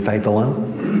believe in faith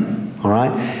alone? All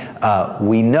right?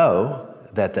 We know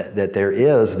that there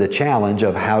is the challenge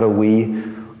of how do we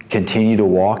continue to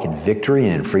walk in victory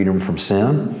and in freedom from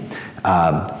sin.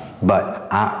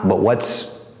 But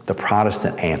what's the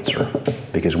Protestant answer?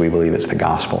 Because we believe it's the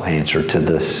gospel answer to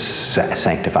the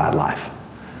sanctified life.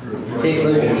 You can't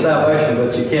lose your salvation,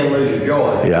 but you can lose your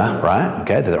joy. Yeah, right.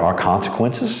 Okay, there are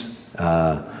consequences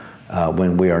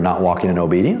when we are not walking in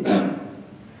obedience.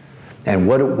 And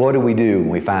what do we do when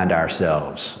we find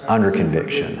ourselves under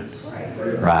conviction?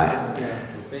 Right.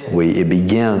 It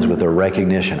begins with a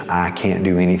recognition, I can't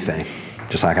do anything.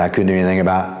 Just like I couldn't do anything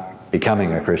about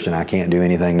becoming a Christian, I can't do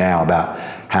anything now about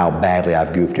how badly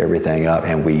I've goofed everything up,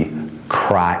 and we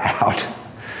cry out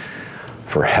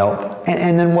for help.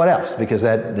 And then what else? Because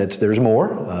there's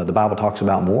more. The Bible talks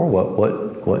about more.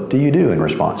 What do you do in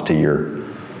response to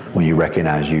when you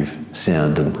recognize you've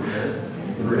sinned and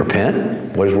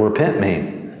repent? What does repent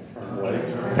mean?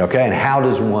 Okay, and how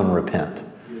does one repent?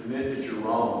 You admit that you're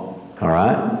wrong. All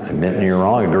right, admitting you're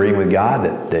wrong, agreeing with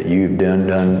God that you've done,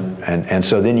 and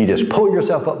so then you just pull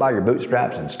yourself up by your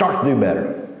bootstraps and start to do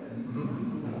better.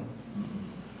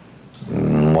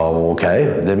 Well,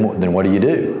 okay, then what do you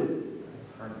do?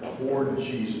 Toward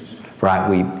Jesus. Right,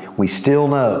 we still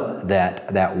know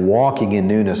that walking in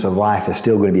newness of life is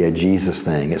still going to be a Jesus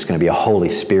thing. It's going to be a Holy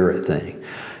Spirit thing.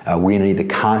 We need the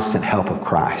constant help of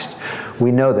Christ.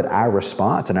 We know that our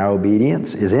response and our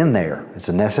obedience is in there. It's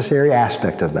a necessary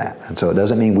aspect of that. And so it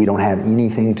doesn't mean we don't have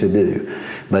anything to do,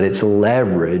 but it's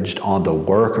leveraged on the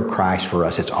work of Christ for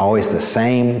us. It's always the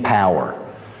same power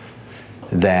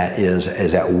that is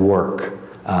at work.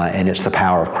 And it's the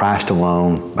power of Christ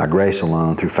alone, by grace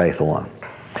alone, through faith alone.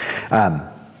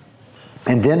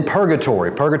 And then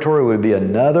purgatory. Purgatory would be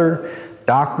another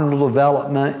doctrinal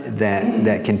development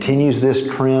that continues this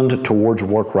trend towards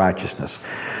work righteousness.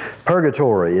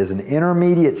 Purgatory is an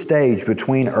intermediate stage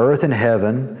between earth and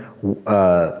heaven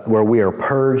where we are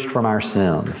purged from our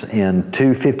sins. In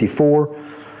 254,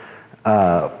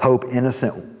 Pope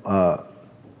Innocent, I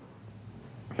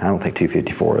don't think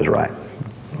 254 is right.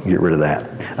 Get rid of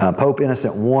that. Pope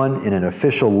Innocent I, in an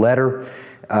official letter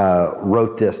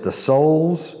wrote this: "The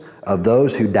souls of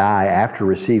those who die after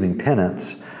receiving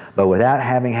penance, but without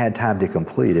having had time to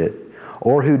complete it,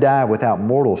 or who die without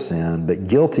mortal sin, but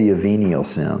guilty of venial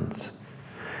sins,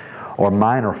 or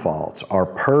minor faults, are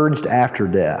purged after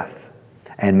death,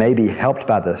 and may be helped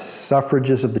by the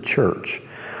suffrages of the church.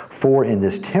 For in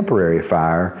this temporary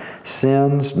fire,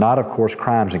 sins, not of course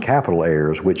crimes and capital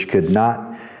errors, which could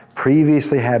not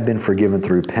previously have been forgiven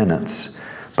through penance,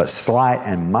 but slight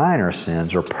and minor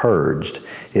sins are purged.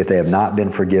 If they have not been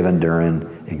forgiven during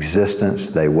existence,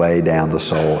 they weigh down the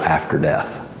soul after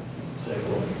death."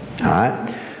 All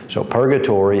right? So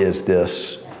purgatory is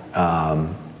this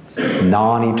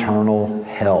non-eternal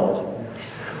hell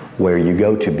where you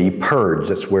go to be purged.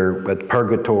 That's where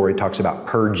purgatory talks about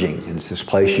purging. And it's this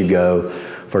place you go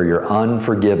for your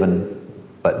unforgiven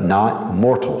but not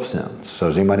mortal sins. So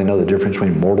does anybody know the difference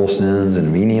between mortal sins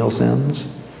and venial sins?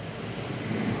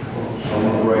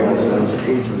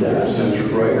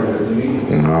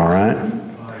 All right.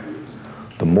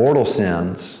 The mortal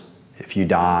sins, if you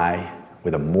die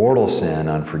with a mortal sin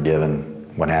unforgiven,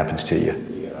 what happens to you?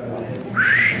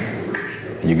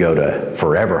 You go to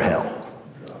forever hell.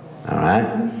 All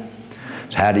right?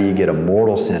 So how do you get a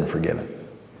mortal sin forgiven?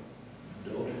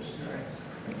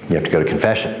 You have to go to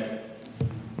confession,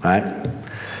 right?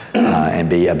 And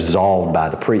be absolved by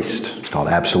the priest. It's called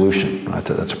absolution.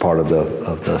 That's a part of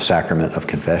the sacrament of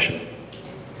confession.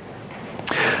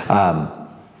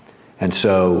 And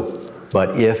so,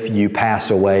 but if you pass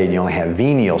away and you only have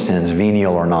venial sins,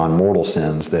 venial or non-mortal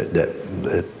sins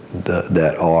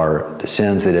that are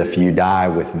sins that if you die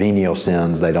with venial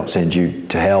sins, they don't send you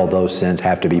to hell. Those sins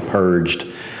have to be purged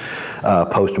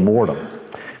post-mortem.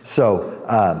 So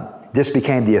this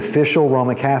became the official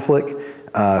Roman Catholic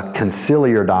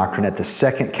conciliar doctrine at the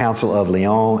Second Council of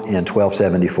Lyon in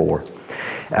 1274.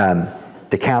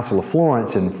 The Council of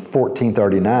Florence in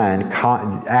 1439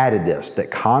 added this,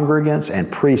 that congregants and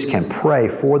priests can pray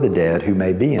for the dead who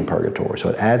may be in purgatory. So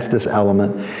it adds this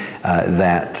element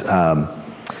that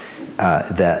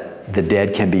the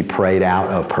dead can be prayed out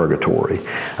of purgatory.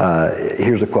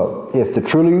 Here's a quote: "If the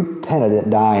truly penitent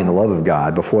die in the love of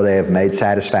God before they have made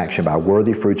satisfaction by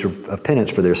worthy fruits of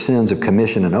penance for their sins of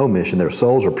commission and omission, their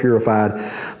souls are purified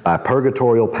by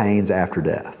purgatorial pains after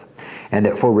death. And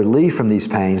that for relief from these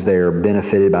pains they are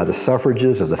benefited by the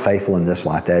suffrages of the faithful in this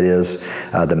life, that is,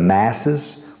 the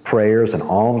masses, prayers, and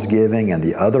almsgiving, and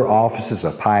the other offices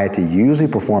of piety usually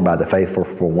performed by the faithful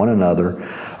for one another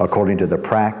according to the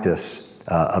practice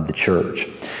of the church."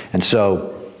 And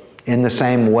so, in the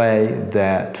same way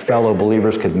that fellow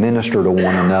believers could minister to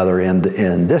one another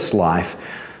in this life,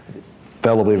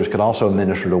 fellow believers could also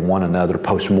minister to one another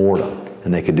post-mortem,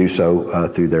 and they could do so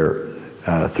through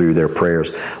their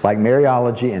prayers. Like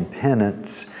Mariology and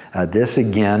penance, this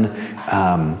again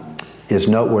is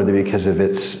noteworthy because of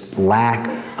its lack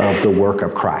of the work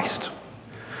of Christ.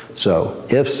 So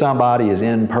if somebody is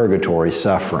in purgatory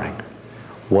suffering,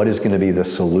 what is going to be the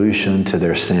solution to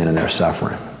their sin and their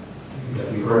suffering?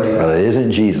 Well, it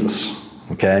isn't Jesus,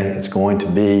 okay? It's going to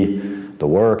be the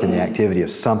work and the activity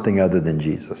of something other than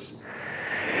Jesus.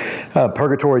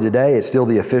 Purgatory today is still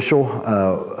the official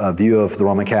view of the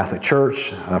Roman Catholic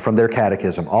Church from their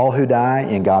catechism. All who die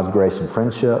in God's grace and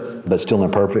friendship, but still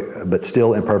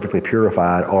imperfectly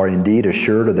purified, are indeed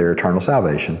assured of their eternal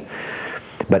salvation.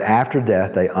 But after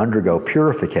death, they undergo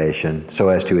purification so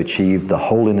as to achieve the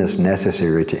holiness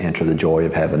necessary to enter the joy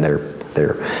of heaven.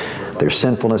 Their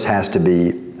sinfulness has to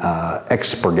be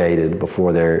expurgated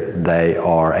before they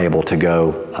are able to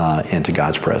go into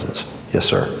God's presence. Yes,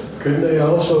 sir. Couldn't they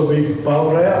also be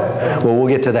bought out? Well, we'll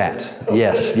get to that.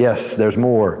 Yes, there's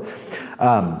more.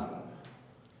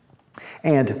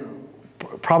 And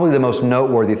probably the most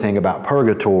noteworthy thing about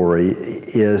purgatory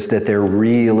is that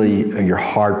you're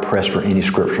hard-pressed for any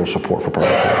scriptural support for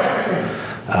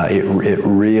purgatory. It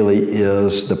really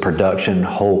is the production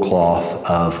whole cloth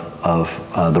of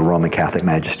the Roman Catholic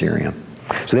magisterium.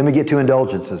 So then we get to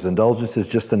indulgences. Indulgence is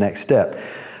just the next step.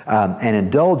 An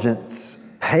indulgence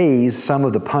pays some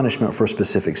of the punishment for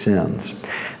specific sins.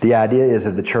 The idea is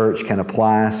that the church can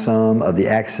apply some of the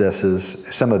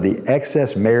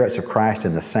excess merits of Christ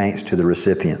and the saints to the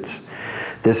recipients.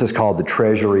 This is called the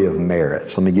treasury of merit.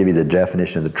 So let me give you the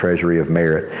definition of the treasury of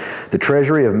merit. The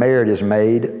treasury of merit is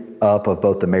made up of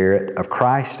both the merit of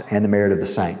Christ and the merit of the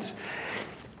saints.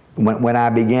 When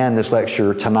I began this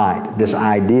lecture tonight, this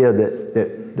idea that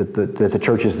the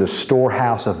church is the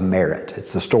storehouse of merit.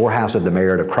 It's the storehouse of the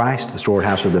merit of Christ, the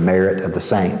storehouse of the merit of the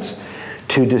saints,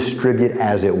 to distribute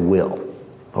as it will.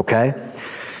 Okay?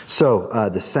 So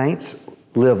the saints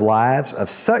live lives of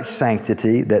such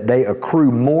sanctity that they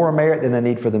accrue more merit than they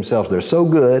need for themselves. They're so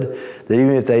good that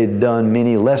even if they'd done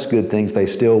many less good things, they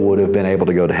still would have been able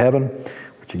to go to heaven,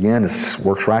 which again is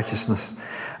works righteousness.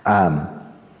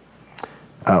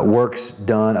 Works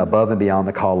done above and beyond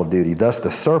the call of duty. Thus the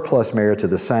surplus merits of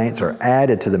the saints are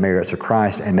added to the merits of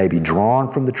Christ and may be drawn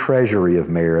from the treasury of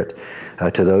merit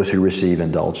to those who receive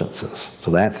indulgences.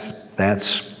 So that's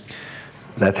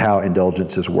how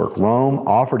indulgences work. Rome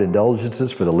offered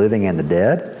indulgences for the living and the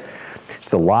dead. It's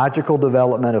the logical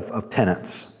development of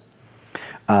penance.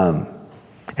 And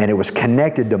it was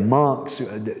connected to monks.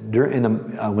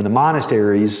 When the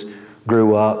monasteries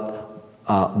grew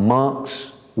up,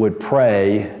 monks would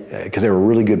pray, because they were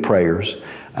really good prayers,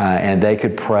 and they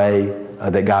could pray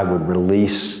that God would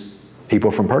release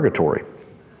people from purgatory.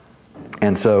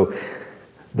 And so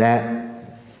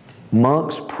that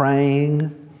monks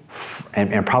praying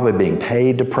and probably being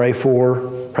paid to pray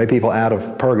people out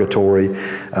of purgatory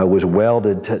was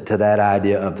welded to that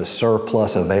idea of the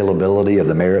surplus availability of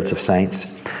the merits of saints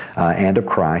and of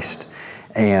Christ,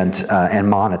 and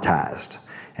monetized.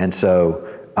 And so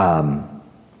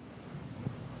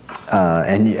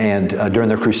during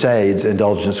the Crusades,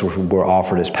 indulgences were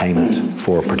offered as payment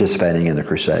for participating in the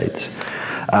Crusades.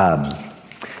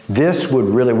 This would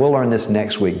really, we'll learn this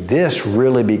next week, this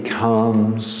really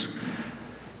becomes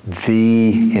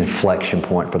the inflection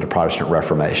point for the Protestant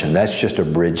Reformation. That's just a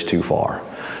bridge too far.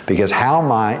 Because how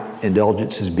might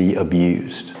indulgences be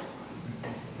abused?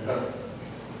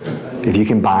 If you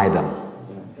can buy them.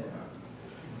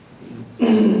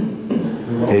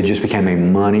 It just became a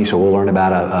money, so we'll learn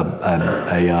about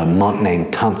a monk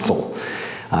named Tunzel.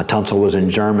 Tunzel was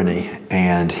in Germany,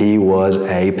 and he was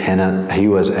a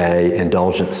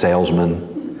indulgent salesman.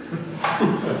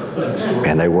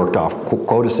 And they worked off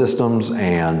quota systems,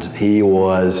 and he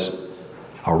was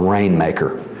a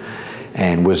rainmaker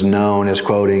and was known as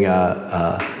quoting,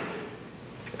 by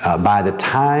the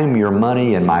time your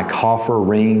money in my coffer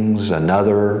rings,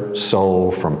 another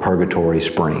soul from purgatory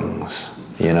springs.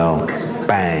 You know,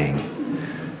 bang.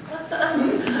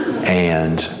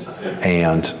 And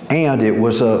it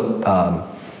was well,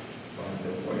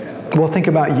 think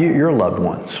about your loved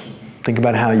ones. Think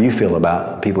about how you feel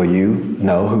about people you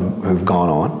know who've gone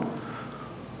on.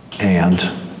 And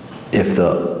if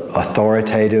the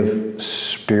authoritative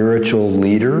spiritual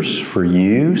leaders for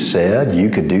you said you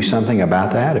could do something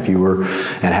about that, if you were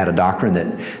and had a doctrine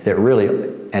that really,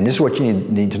 and this is what you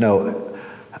need to know,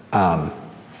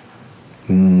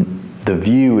 the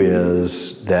view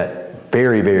is that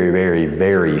very, very, very,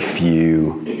 very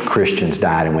few Christians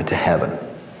died and went to heaven.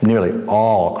 Nearly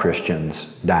all Christians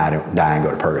die and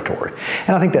go to purgatory.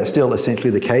 And I think that's still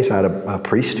essentially the case. I had a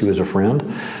priest who was a friend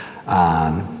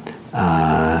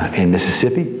in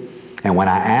Mississippi. And when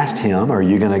I asked him, are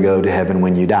you going to go to heaven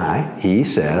when you die? He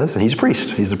says, and he's a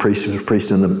priest. He's the priest who was a priest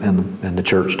in the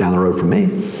church down the road from me.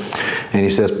 And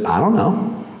he says, I don't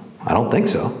know. I don't think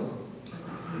so.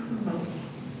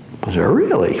 I said,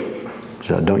 really?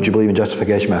 So don't you believe in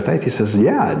justification by faith? He says,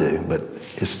 yeah, I do. But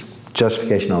it's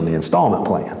justification on the installment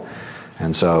plan.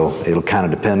 And so it'll kind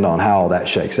of depend on how all that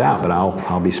shakes out, but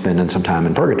I'll be spending some time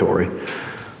in purgatory,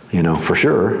 you know, for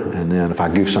sure. And then if I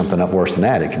goof something up worse than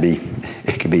that, it could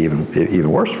be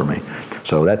even worse for me.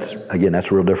 So that's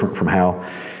real different from how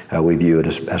we view it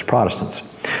as Protestants.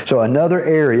 So another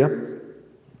area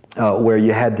where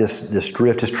you had this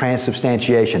drift is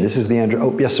transubstantiation. This is the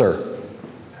oh, yes, sir.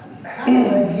 How do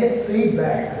they get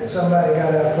feedback that somebody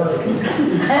got out of purgatory?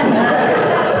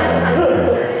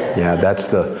 Yeah,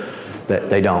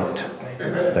 they don't.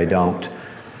 They don't.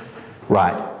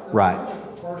 Right.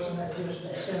 Person, that just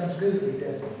sounds goofy,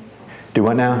 doesn't it? Do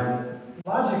what now?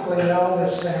 Logically, all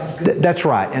this sounds goofy. That's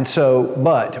right. And so,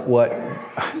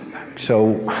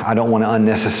 so I don't want to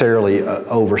unnecessarily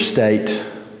overstate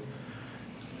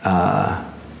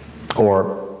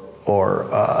or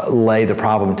lay the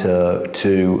problem to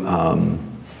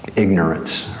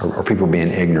ignorance or people being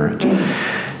ignorant.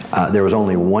 There was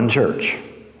only one church,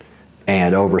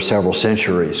 and over several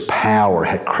centuries, power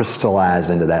had crystallized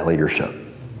into that leadership. I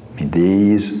mean,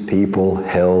 these people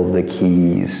held the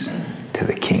keys to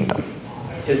the kingdom.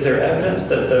 Is there evidence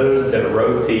that those that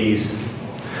wrote these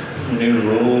new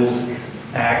rules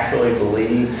actually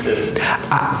believed that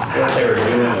what they were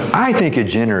doing was... I think a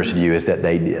generous view is that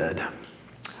they did.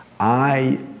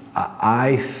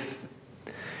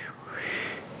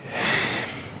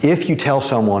 If you tell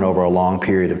someone over a long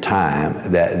period of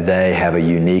time that they have a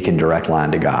unique and direct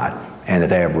line to God and that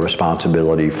they have a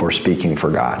responsibility for speaking for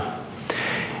God,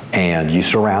 and you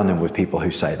surround them with people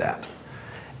who say that,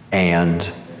 and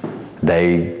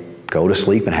they go to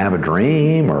sleep and have a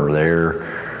dream, or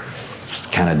they're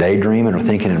kind of daydreaming or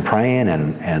thinking and praying,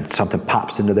 and something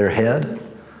pops into their head,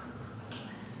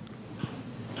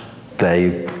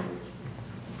 they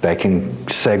can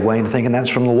segue into thinking that's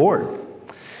from the Lord.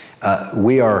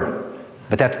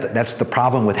 But that's the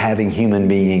problem with having human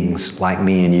beings like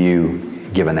me and you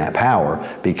given that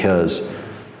power, because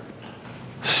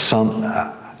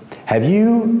have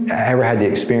you ever had the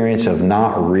experience of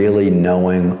not really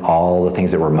knowing all the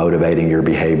things that were motivating your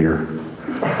behavior?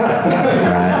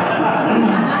 Right?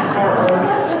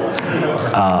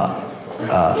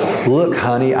 Look,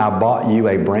 honey, I bought you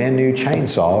a brand new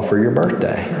chainsaw for your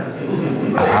birthday.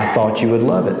 I thought you would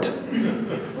love it.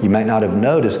 You may not have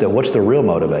noticed that. What's the real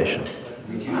motivation?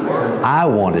 I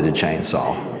wanted a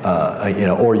chainsaw,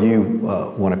 or you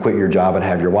want to quit your job and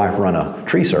have your wife run a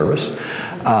tree service.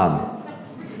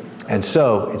 And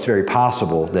so it's very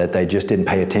possible that they just didn't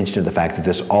pay attention to the fact that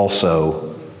this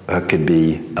also could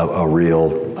be a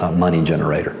real money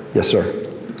generator. Yes, sir?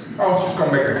 I was just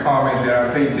going to make a comment that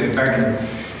I think that back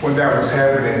when that was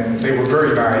happening, they were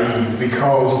very naive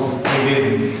because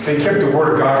they kept the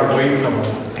Word of God away from them.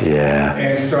 Yeah.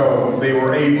 And so they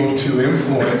were able to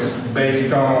influence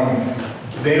based on,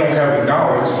 they don't have the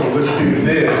knowledge, so let's do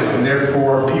this. And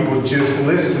therefore, people just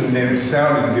listened and it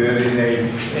sounded good, and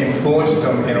they influenced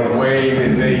them in a way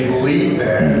that they believed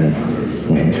that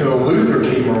until Luther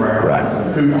came around, Right.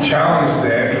 who challenged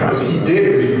that because he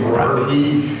did read the Word.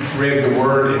 He read the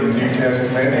Word in the New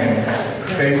Testament and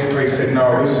basically said,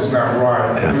 no, this is not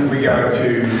right. Yeah. We got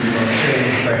to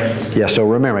change things. Yeah, so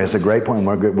remember, it's a great point.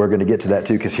 We're going to get to that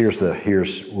too, because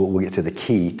we'll get to the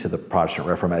key to the Protestant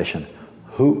Reformation.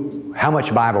 How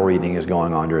much Bible reading is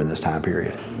going on during this time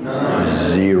period?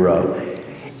 Zero.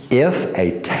 If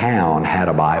a town had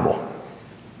a Bible,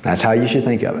 that's how you should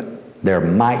think of it. There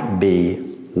might be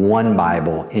one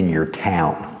Bible in your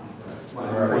town. The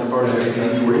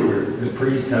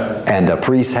priests have it. And the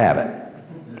priests have it.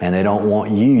 And they don't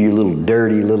want you little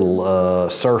dirty little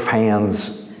surf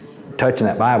hands touching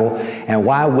that Bible. And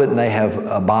why wouldn't they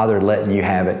have bothered letting you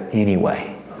have it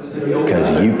anyway?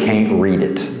 Because you can't read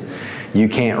it. You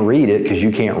can't read it because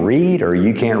you can't read, or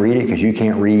you can't read it because you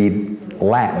can't read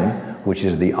Latin, which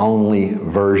is the only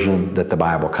version that the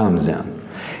Bible comes in.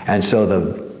 And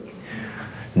so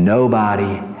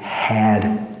nobody had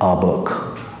a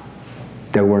book.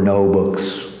 There were no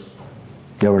books.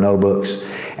 There were no books.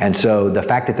 And so the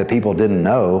fact that the people didn't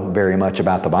know very much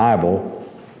about the Bible,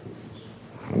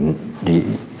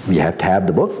 you have to have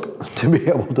the book to be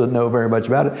able to know very much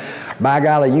about it. By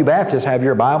golly, you Baptists have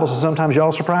your Bibles, and sometimes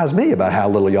y'all surprise me about how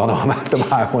little y'all know about the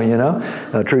Bible, you know,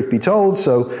 truth be told.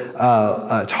 So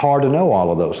it's hard to know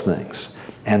all of those things.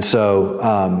 And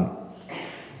so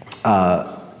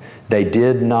they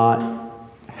did not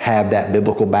have that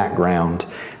biblical background,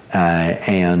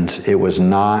 and it was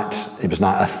not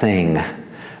a thing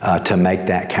to make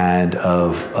that kind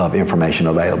of information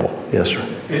available. Yes, sir.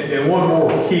 And one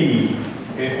more key,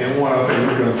 and one I think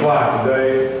we can apply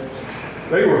today.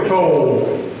 They were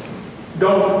told,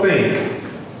 don't think.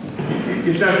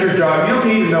 It's not your job. You don't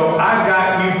need to know. I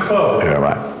got you covered. Yeah,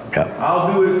 right. Yeah.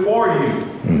 I'll do it for you.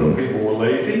 So people were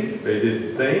lazy. They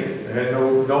didn't think. They had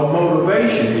no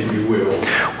motivation, if you will.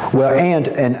 Well,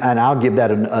 and I'll give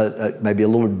that maybe a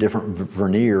little different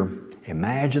veneer.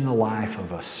 Imagine the life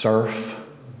of a serf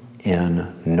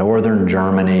in northern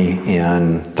Germany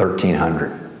in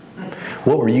 1300.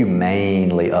 What were you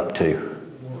mainly up to?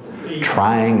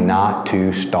 Trying not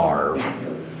to starve.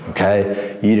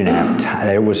 Okay? You didn't have time.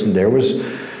 There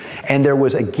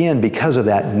was again, because of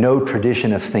that, no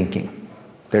tradition of thinking.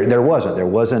 There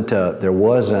wasn't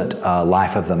a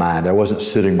life of the mind. There wasn't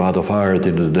sitting by the fire at the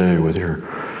end of the day with your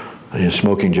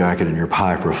smoking jacket and your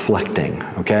pipe reflecting.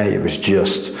 Okay? It was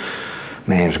just,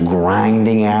 man, it was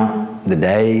grinding out the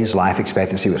days. Life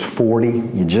expectancy was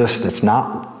 40. That's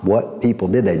not what people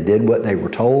did. They did what they were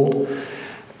told.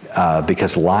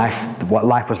 Because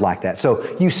life was like that. So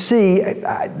you see,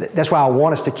 that's why I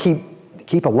want us to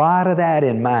keep a lot of that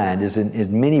in mind. Is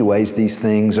in many ways these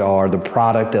things are the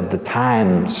product of the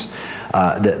times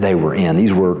that they were in.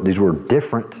 These were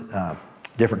different times.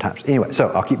 Anyway, so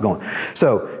I'll keep going.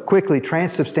 So quickly,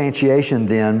 transubstantiation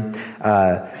then.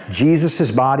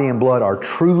 Jesus' body and blood are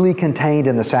truly contained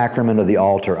in the sacrament of the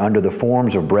altar under the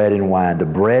forms of bread and wine. The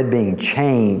bread being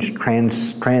changed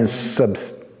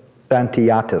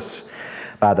transubstantiatus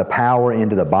by the power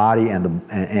into the body and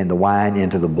the wine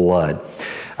into the blood.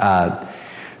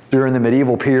 During the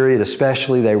medieval period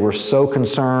especially, they were so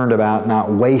concerned about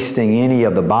not wasting any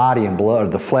of the body and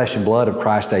blood, the flesh and blood of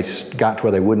Christ, they got to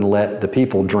where they wouldn't let the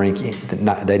people drink.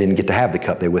 They didn't get to have the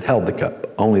cup. They withheld the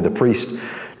cup. Only the priest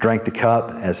drank the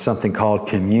cup as something called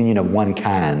communion of one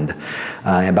kind.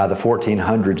 And by the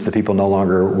 1400s, the people no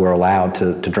longer were allowed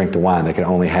to drink the wine. They could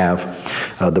only have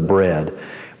the bread.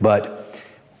 But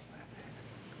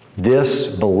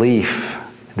this belief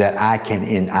that I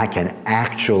can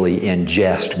actually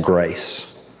ingest grace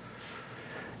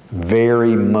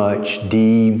very much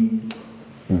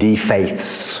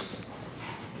defaiths.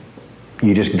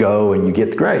 You just go and you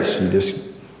get the grace. You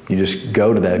just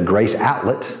go to the grace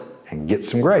outlet and get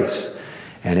some grace.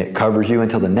 And it covers you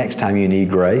until the next time you need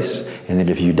grace. And then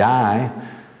if you die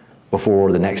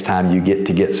before the next time you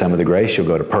get some of the grace, you'll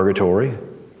go to purgatory,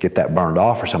 get that burned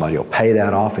off, or somebody will pay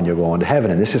that off and you'll go on to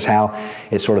heaven. And this is how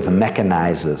it sort of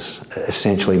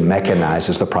essentially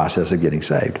mechanizes the process of getting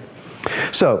saved.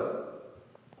 So,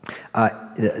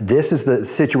 this is the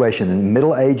situation. In the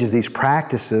Middle Ages, these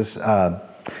practices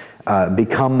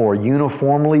become more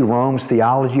uniformly Rome's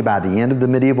theology by the end of the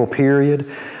medieval period,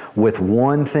 with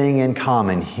one thing in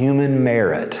common: human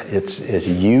merit. It's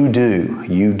you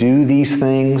do these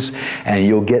things and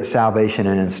you'll get salvation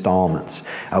in installments.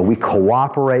 We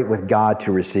cooperate with God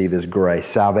to receive His grace.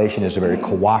 Salvation is a very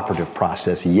cooperative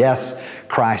process. Yes,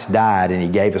 Christ died and He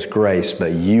gave us grace,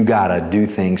 but you got to do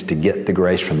things to get the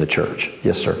grace from the church.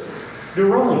 Yes, sir. Do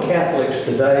Roman Catholics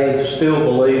today still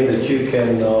believe that you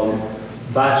can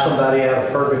buy somebody out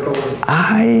of purgatory?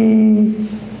 I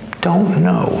don't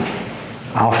know.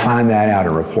 I'll find that out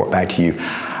and report back to you.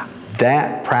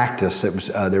 That practice,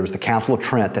 there was the Council of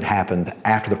Trent that happened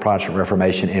after the Protestant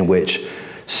Reformation, in which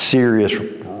serious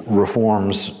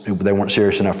reforms, they weren't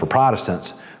serious enough for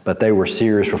Protestants, but they were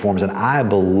serious reforms. And I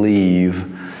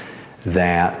believe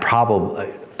that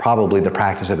probably the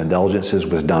practice of indulgences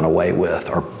was done away with,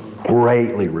 or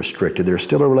greatly restricted. There's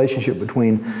still a relationship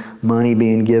between money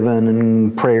being given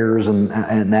and prayers and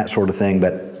that sort of thing,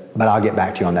 but I'll get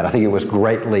back to you on that. I think it was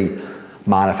greatly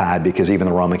modified because even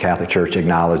the Roman Catholic Church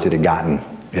acknowledged it had gotten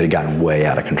way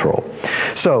out of control.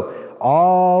 So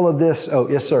all of this, oh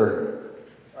yes sir.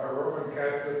 Are Roman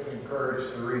Catholics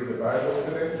encouraged to read the Bible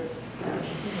today?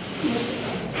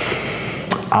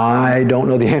 I don't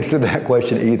know the answer to that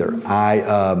question either.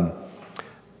 I'll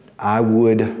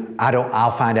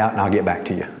find out and I'll get back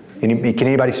to you. Can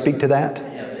anybody speak to that?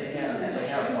 Yeah, they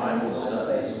have Bible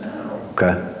studies now.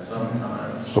 Okay.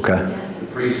 Sometimes. Okay. The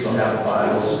priest will have a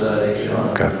Bible study on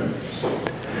Okay.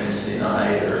 Wednesday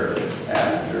night or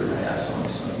after Mass on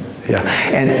Sunday. Yeah.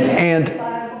 And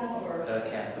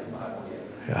Catholic Bible.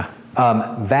 yeah.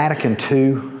 Vatican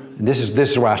II. This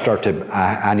is where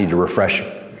I need to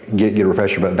get a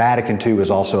refresher. But Vatican II was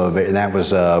also that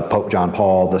was Pope John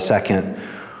Paul II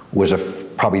was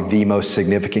probably the most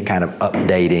significant kind of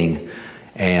updating,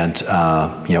 and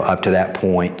up to that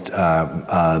point,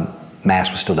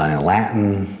 Mass was still done in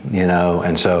Latin,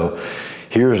 and so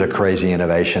here's a crazy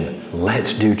innovation.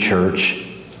 Let's do church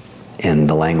in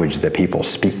the language that people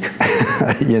speak,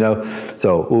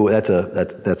 So that's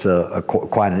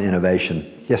quite an innovation.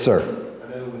 Yes, sir. I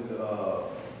know with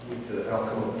the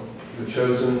outcome of The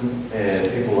Chosen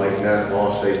and people like Nat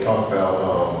Loss, they talk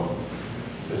about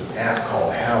there's an app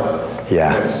called Hallow.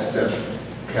 Yeah. That's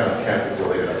kind of Catholic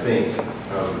related, I think.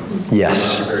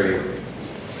 Yes. I'm not very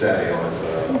savvy on it.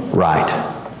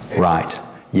 Right.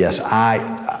 Yes,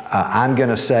 I'm going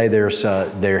to say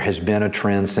there has been a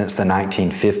trend since the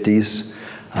 1950s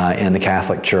in the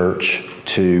Catholic Church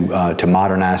to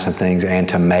modernize some things and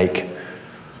to make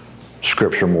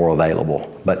Scripture more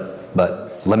available. But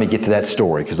let me get to that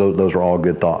story, because those are all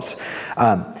good thoughts.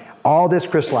 All this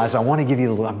crystallized, I've been waiting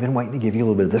to give you a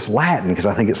little bit of this Latin, because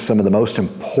I think it's some of the most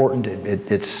important.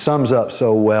 It sums up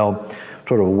so well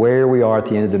sort of where we are at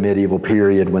the end of the medieval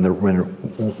period when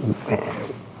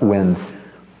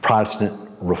Protestant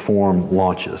reform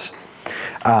launches.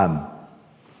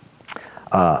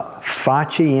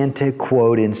 Faciente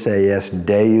quod in se est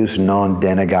Deus non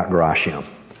denegat gratiam.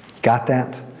 Got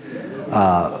that?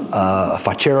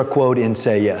 Facere quod in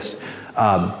se est.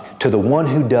 To the one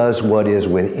who does what is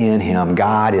within him,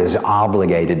 God is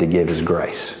obligated to give His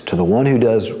grace. To the one who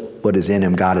does what is in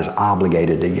him, God is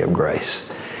obligated to give grace.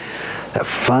 That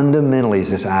fundamentally is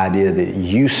this idea that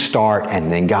you start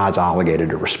and then God's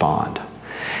obligated to respond.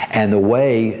 And the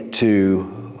way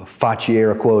to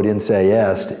facere quod in se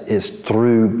est is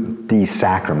through these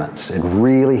sacraments. It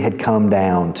really had come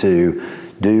down to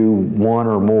do one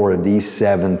or more of these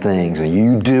 7 things, and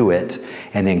you do it,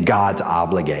 and then God's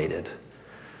obligated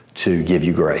to give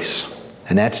you grace.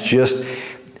 And that's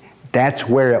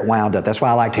where it wound up. That's why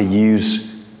I like to use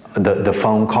the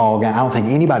phone call guy. I don't think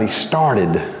anybody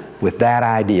started with that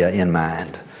idea in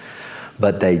mind,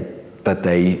 but they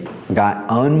got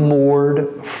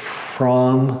unmoored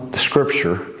from the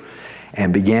Scripture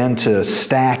and began to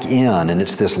stack in, and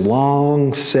it's this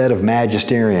long set of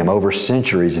magisterium over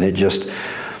centuries, and it's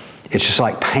just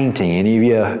like painting. Any of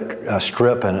you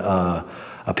strip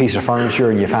a piece of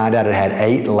furniture and you find out it had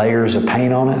 8 layers of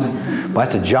paint on it? Well,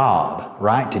 that's a job,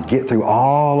 right? To get through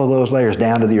all of those layers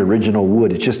down to the original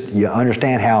wood. It's just, you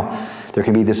understand how there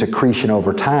can be this accretion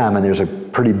over time, and there's a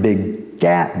pretty big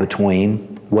gap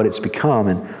between what it's become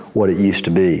and what it used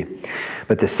to be.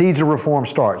 But the seeds of reform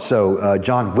start. So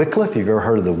John Wycliffe, you've ever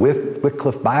heard of the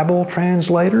Wycliffe Bible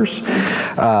translators?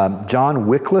 John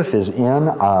Wycliffe is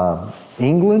in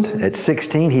England at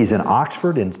 16. He's in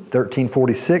Oxford in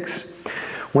 1346.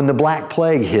 When the Black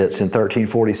Plague hits in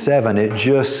 1347, it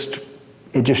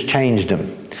just changed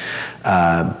him.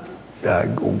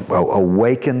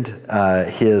 Awakened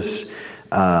his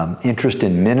interest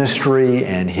in ministry,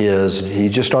 and he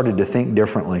just started to think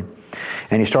differently.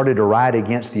 And he started to write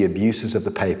against the abuses of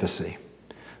the papacy,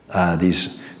 these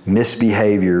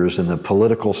misbehaviors and the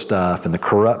political stuff and the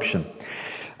corruption.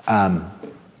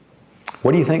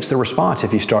 What do you think's the response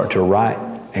if you start to write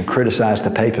and criticize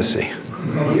the papacy?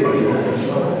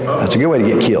 That's a good way to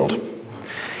get killed.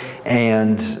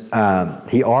 And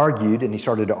he argued, and he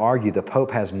started to argue, the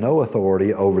Pope has no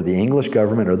authority over the English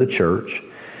government or the church.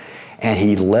 And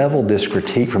he leveled this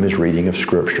critique from his reading of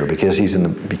Scripture because he's in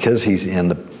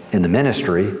the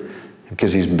ministry,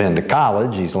 because he's been to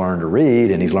college, he's learned to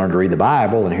read, and he's learned to read the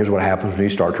Bible. And here's what happens when you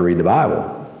start to read the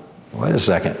Bible. Wait a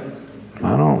second.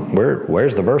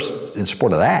 Where's the verse in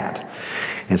support of that?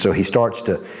 And so he starts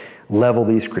to level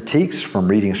these critiques from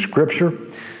reading Scripture.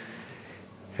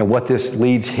 And what this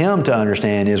leads him to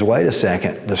understand is, wait a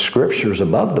second, the Scripture's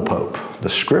above the Pope. The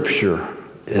Scripture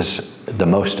is the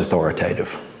most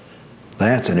authoritative.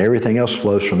 And everything else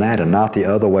flows from that and not the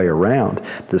other way around.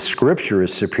 The Scripture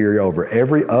is superior over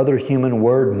every other human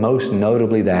word, most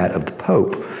notably that of the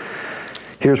Pope.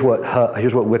 Here's what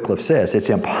Wycliffe says.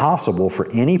 It's impossible for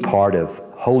any part of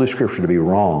Holy Scripture to be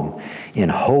wrong. In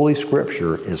Holy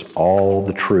Scripture is all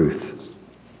the truth.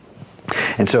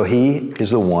 And so he is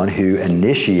the one who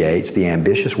initiates the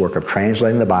ambitious work of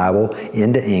translating the Bible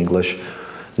into English,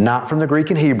 not from the Greek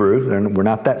and Hebrew, we're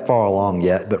not that far along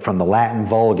yet, but from the Latin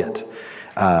Vulgate.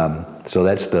 So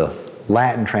that's the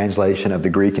Latin translation of the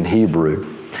Greek and Hebrew.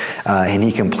 And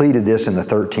he completed this in the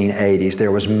 1380s.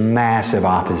 There was massive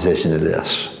opposition to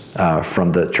this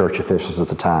from the church officials at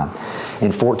the time.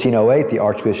 In 1408, the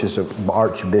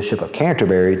Archbishop of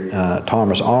Canterbury,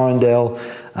 Thomas Arundel,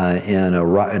 in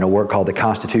a work called The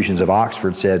Constitutions of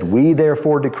Oxford, said, "We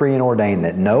therefore decree and ordain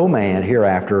that no man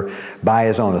hereafter by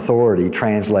his own authority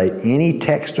translate any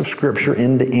text of Scripture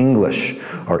into English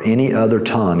or any other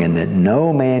tongue, and that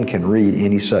no man can read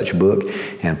any such book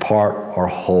in part or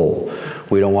whole."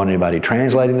 We don't want anybody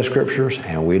translating the Scriptures,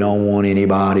 and we don't want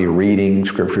anybody reading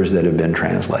Scriptures that have been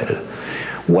translated.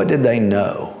 What did they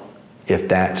know if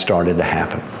that started to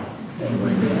happen?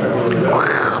 The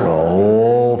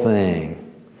whole thing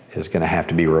is going to have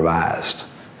to be revised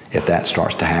if that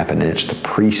starts to happen. And it's the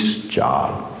priest's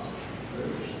job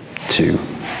to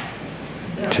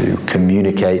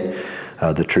communicate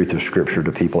the truth of Scripture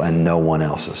to people, and no one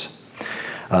else's.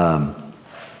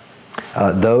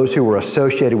 Those who were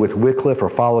associated with Wycliffe or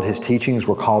followed his teachings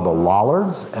were called the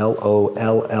Lollards,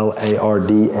 Lollards,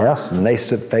 and they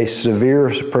faced severe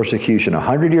persecution.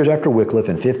 100 years after Wycliffe,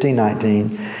 in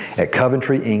 1519, at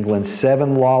Coventry, England,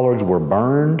 7 Lollards were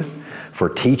burned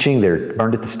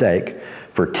burned at the stake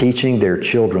for teaching their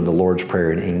children the Lord's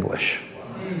Prayer in English.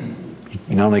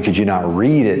 Not only could you not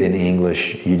read it in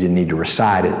English, you didn't need to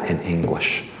recite it in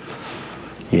English.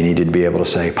 You needed to be able to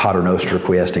say, Pater Noster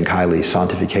qui est in caeli,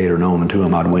 sanctificator nomen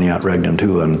tuum ad veniat regnum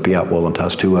tuum, fiat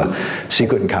voluntas tua,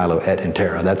 sicut in caelo et in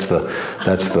terra. That's the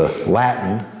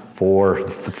Latin for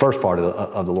the first part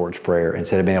of the Lord's Prayer.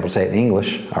 Instead of being able to say it in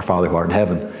English, Our Father who art in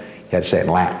heaven, you had to say it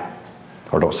in Latin,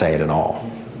 or don't say it at all,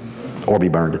 or be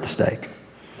burned at the stake.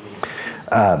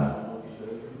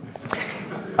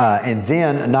 And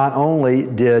then not only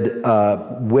did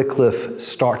Wycliffe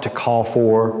start to call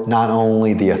for not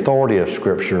only the authority of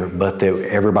Scripture, but that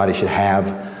everybody should have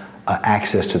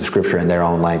access to the Scripture in their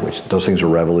own language. Those things were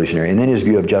revolutionary. And then his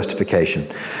view of justification.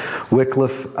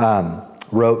 Wycliffe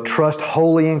wrote, "Trust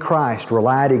wholly in Christ,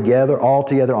 rely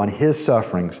altogether on His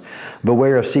sufferings.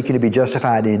 Beware of seeking to be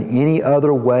justified in any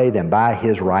other way than by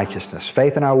His righteousness.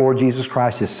 Faith in our Lord Jesus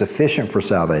Christ is sufficient for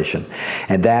salvation,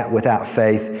 and that without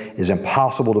faith is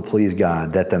impossible to please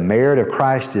God. That the merit of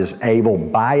Christ is able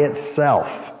by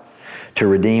itself to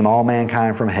redeem all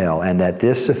mankind from hell, and that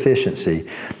this sufficiency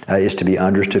is to be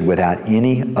understood without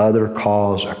any other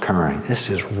cause occurring." This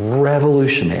is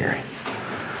revolutionary.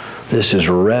 This is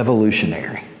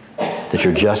revolutionary. that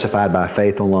you're justified by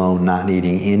faith alone, not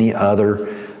needing any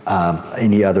other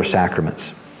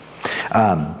sacraments.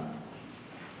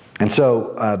 And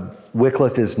so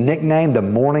Wycliffe is nicknamed the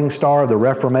Morning Star of the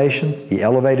Reformation. He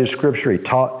elevated Scripture. He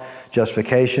taught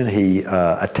justification. He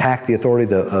attacked the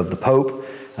authority of the Pope.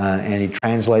 And he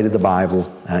translated the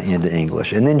Bible into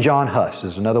English. And then John Huss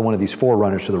is another one of these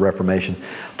forerunners to the Reformation,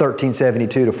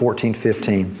 1372 to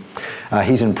 1415.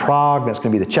 He's in Prague. That's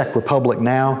going to be the Czech Republic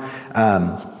now.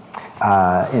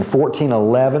 In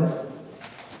 1411,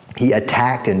 he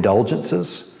attacked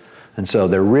indulgences. And so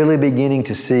they're really beginning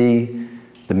to see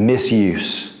the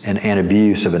misuse and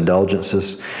abuse of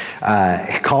indulgences,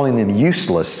 calling them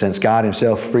useless since God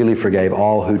himself freely forgave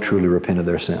all who truly repent of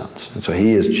their sins. And so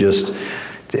he is just...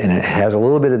 And it has a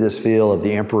little bit of this feel of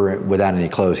the emperor without any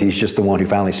clothes. He's just the one who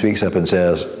finally speaks up and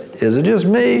says, is it just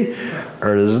me?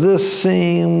 Or does this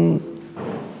seem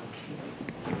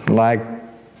like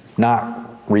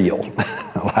not real?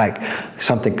 Like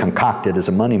something concocted as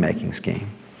a money-making scheme?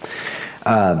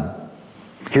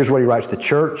 Here's what he writes. The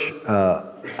church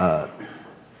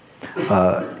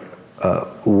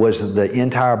was the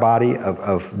entire body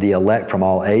of the elect from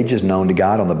all ages known to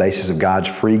God on the basis of God's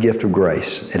free gift of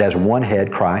grace. It has one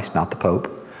head, Christ, not the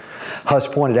Pope. Huss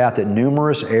pointed out the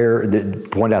numerous errors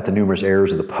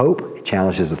of the Pope. He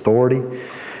challenged his authority.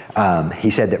 He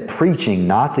said that preaching,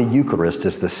 not the Eucharist,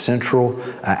 is the central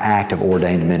act of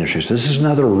ordained ministry. So this is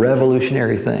another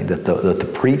revolutionary thing, that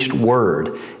the preached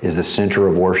word is the center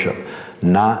of worship,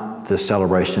 not the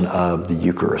celebration of the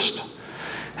Eucharist.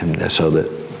 And so that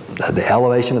the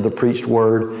elevation of the preached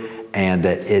word, and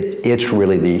that it's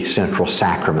really the central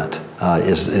sacrament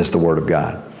is the Word of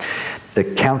God. The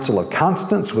Council of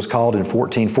Constance was called in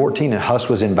 1414, and Huss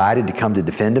was invited to come to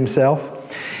defend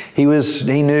himself. He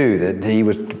knew that he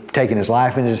was taking his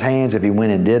life in his hands if he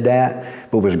went and did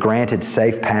that, but was granted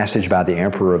safe passage by the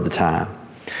emperor of the time.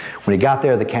 When he got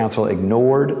there, the council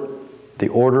ignored the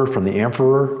order from the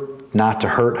emperor not to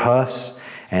hurt Huss.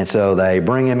 And so they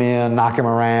bring him in, knock him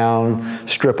around,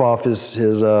 strip off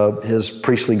his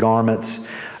priestly garments,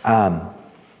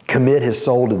 commit his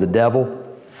soul to the devil.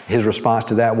 His response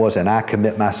to that was, and I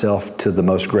commit myself to the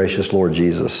most gracious Lord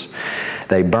Jesus.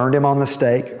 They burned him on the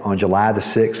stake on July the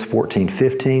 6th,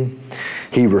 1415.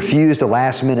 He refused a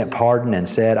last-minute pardon and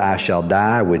said, I shall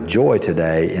die with joy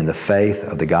today in the faith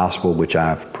of the gospel which I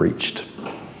have preached.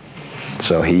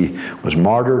 So he was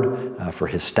martyred for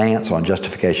his stance on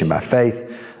justification by faith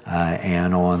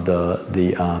and on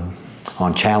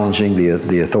on challenging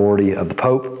the authority of the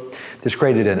Pope. This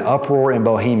created an uproar in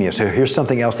Bohemia. So here's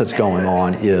something else that's going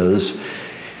on is,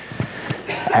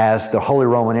 as the Holy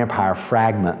Roman Empire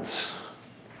fragments,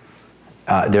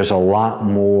 there's a lot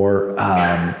more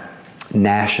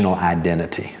national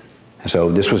identity.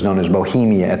 So this was known as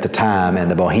Bohemia at the time,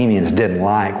 and the Bohemians didn't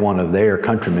like one of their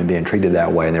countrymen being treated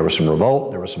that way. And there was some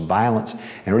revolt, there was some violence,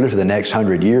 and really for the next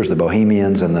 100 years, the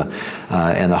Bohemians and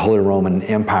the Holy Roman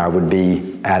Empire would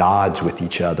be at odds with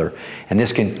each other. And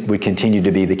this would continue to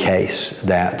be the case,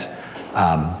 that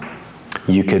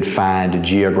you could find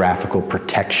geographical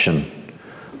protection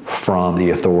from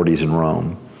the authorities in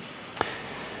Rome.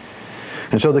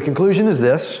 And so the conclusion is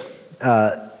this.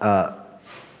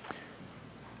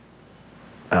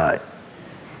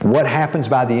 What happens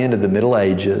by the end of the Middle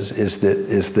Ages is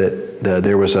that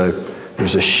there was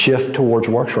a shift towards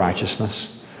works righteousness.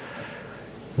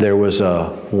 There was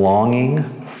a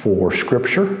longing for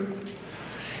Scripture.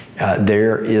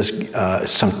 There is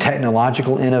some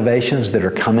technological innovations that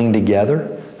are coming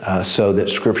together so that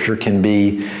Scripture can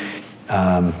be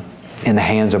in the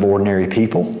hands of ordinary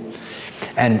people.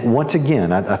 And once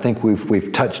again, I think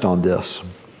we've touched on this.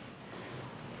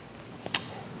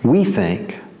 We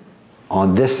think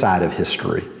on this side of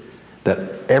history that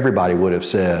everybody would have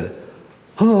said,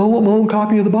 oh, I want my own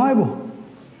copy of the Bible.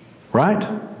 Right?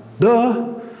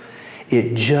 Duh.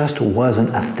 It just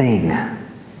wasn't a thing.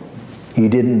 You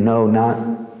didn't know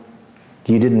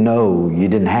you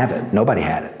didn't have it. Nobody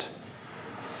had it.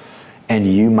 And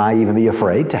you might even be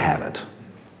afraid to have it.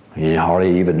 You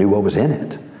hardly even knew what was in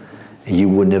it. You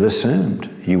wouldn't have assumed.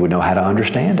 You would know how to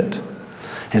understand it.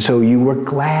 And so you were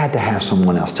glad to have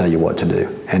someone else tell you what to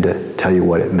do and to tell you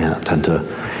what it meant and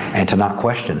to not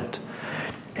question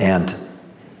it.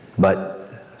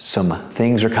 But some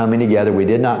things are coming together. We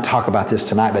did not talk about this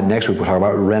tonight, but next week we'll talk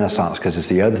about Renaissance, because it's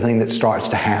the other thing that starts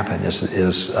to happen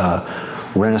is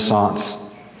Renaissance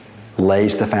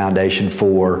lays the foundation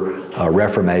for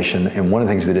Reformation. And one of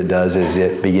the things that it does is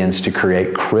it begins to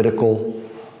create critical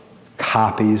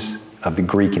copies of the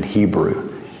Greek and Hebrew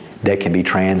that can be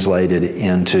translated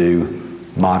into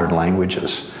modern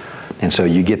languages. And so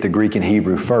you get the Greek and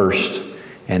Hebrew first,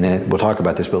 And then we'll talk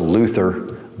about this, but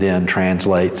Luther then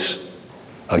translates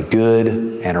a good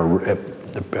and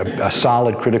a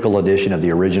solid critical edition of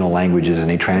the original languages,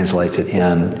 and he translates it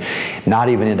in, not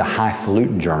even into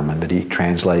highfalutin German, but he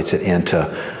translates it into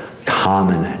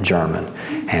common German.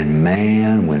 And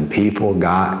man, when people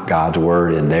got God's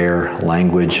Word in their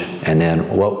language, and then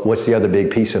what's the other big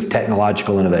piece of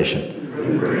technological innovation?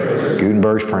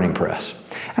 Gutenberg's printing press.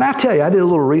 And I tell you, I did a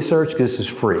little research, because this is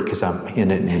free, because I'm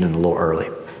in it a little early.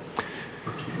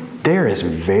 There is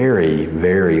very,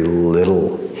 very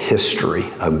little history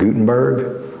of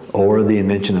Gutenberg or the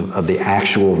invention of the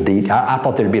actual I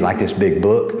thought there'd be like this big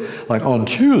book, like on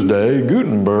Tuesday,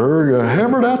 Gutenberg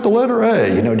hammered out the letter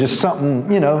A, you know, just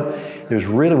something, you know. There's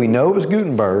really, we know it was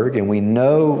Gutenberg and we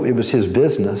know it was his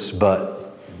business,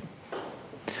 but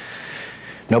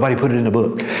nobody put it in a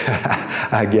book,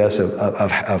 I guess,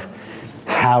 of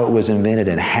how it was invented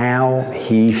and how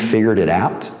he figured it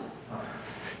out.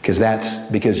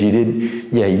 Because you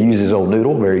use his old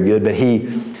noodle, very good, but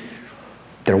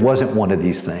there wasn't one of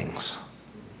these things.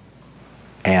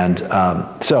 And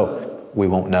so we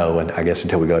won't know, and I guess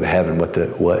until we go to heaven, what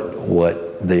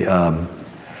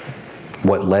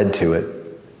led to it.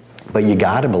 But you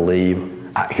got to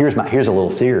believe. Here's a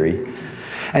little theory.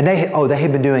 And they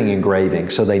had been doing engraving,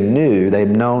 so they'd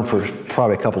known for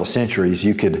probably a couple of centuries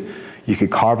you could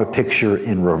carve a picture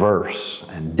in reverse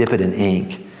and dip it in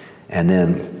ink, and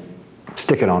then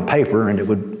stick it on paper, and it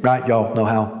would, right? Y'all know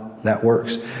how that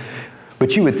works.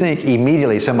 But you would think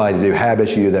immediately somebody to do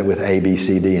habits, you do that with A, B,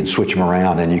 C, D, and switch them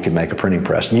around, and you can make a printing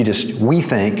press. And we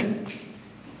think,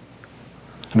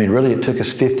 I mean, really, it took us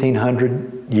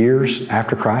 1,500 years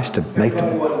after Christ to make them.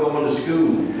 Everybody wasn't going to school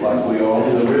like we are.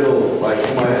 In the real, like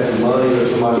somebody had some money or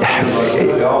somebody,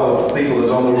 like all the people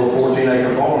that's on the little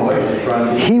 14-acre farms, like just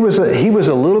trying to. He was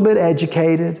a little bit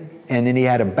educated, and then he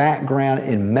had a background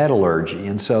in metallurgy,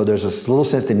 and so there's a little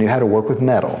sense that he knew how to work with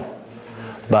metal.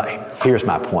 But here's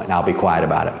my point, and I'll be quiet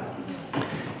about it.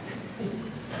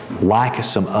 Like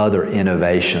some other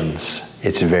innovations,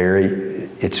 it's very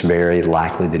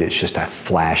likely that it's just a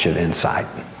flash of insight.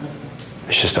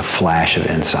 It's just a flash of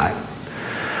insight.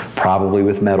 Probably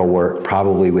with metalwork,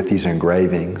 probably with these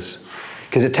engravings.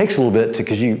 Because it takes a little bit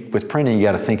with printing, you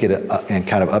got to think it in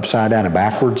kind of upside down and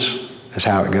backwards is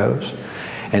how it goes.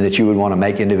 And that you would want to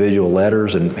make individual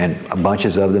letters and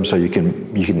bunches of them so you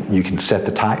can set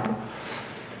the type.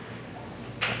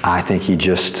 I think he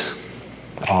just,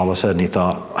 all of a sudden he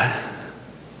thought,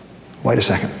 wait a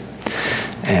second.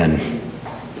 And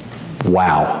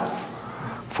wow,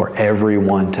 for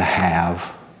everyone to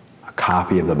have a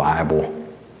copy of the Bible,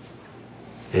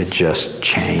 it just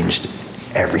changed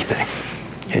everything.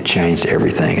 It changed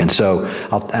everything. And so,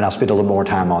 I'll spend a little more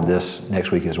time on this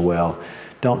next week as well.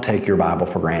 Don't take your Bible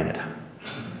for granted.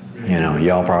 You know,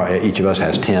 each of us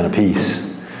has 10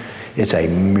 apiece. It's a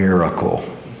miracle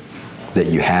that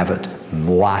you have it.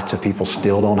 Lots of people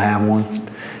still don't have one.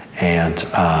 And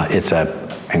it's an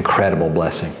incredible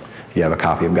blessing. You have a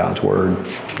copy of God's Word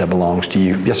that belongs to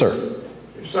you. Yes, sir?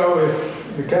 So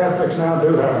if the Catholics now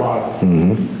do have Bibles,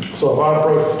 Mm-hmm. so if I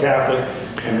approach the Catholic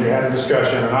and we had a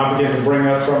discussion and I begin to bring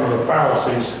up some of the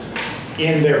fallacies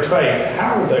in their faith,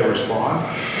 how would they respond?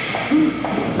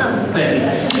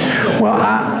 Well,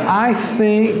 I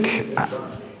think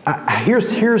here's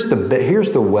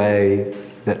the way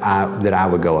that I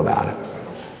would go about it,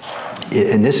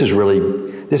 and this is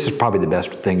probably the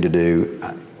best thing to do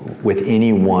with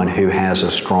anyone who has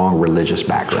a strong religious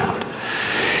background.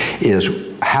 Is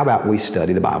how about we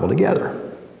study the Bible together?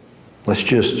 Let's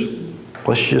just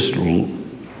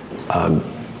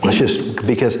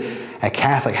because a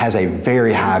Catholic has a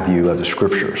very high view of the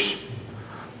Scriptures.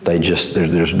 There's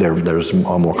a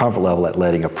more comfort level at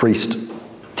letting a priest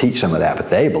teach some of that,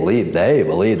 but they believe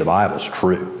the Bible's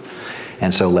true.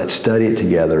 And so let's study it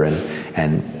together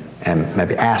and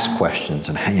maybe ask questions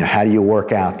and how do you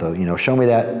work out show me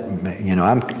that,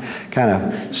 I'm kind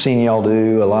of seeing y'all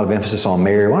do a lot of emphasis on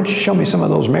Mary. Why don't you show me some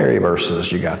of those Mary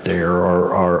verses you got there?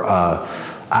 Or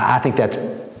I think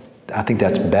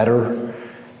that's better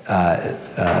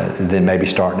than maybe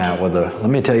starting out with let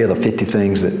me tell you the 50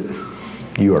 things that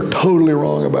you are totally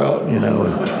wrong about,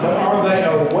 But are they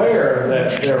aware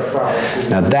that they're fallacies?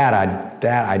 Now that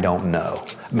I don't know.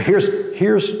 I mean,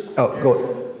 here's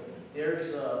go.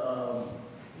 There's a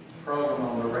program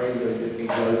on the radio you can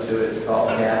go to. It's called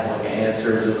Catholic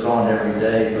Answers. It's on every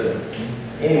day. But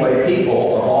anyway,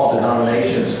 people of all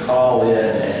denominations call in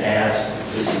and ask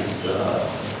these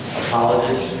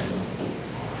apologists,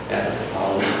 Catholic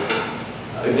apologists,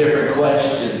 different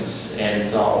questions. And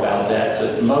it's all about that.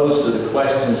 But most of the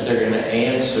questions they're going to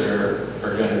answer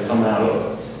are going to come out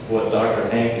of what Dr.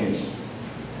 Hankins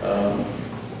the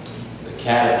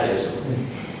catechism.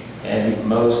 And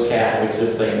most Catholics,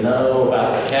 if they know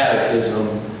about the catechism,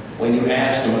 when you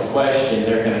ask them a question,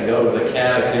 they're going to go to the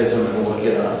catechism and look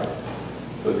it up,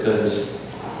 because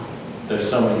there's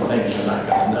so many things they're not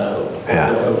going to know.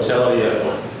 Yeah. They'll tell you,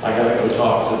 I got to go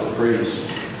talk to the priest.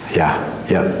 Yeah,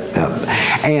 yep.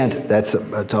 And that's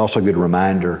also a good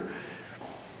reminder.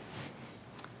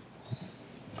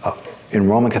 In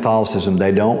Roman Catholicism,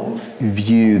 they don't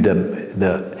view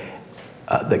the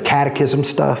catechism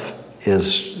stuff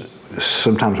is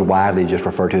sometimes widely just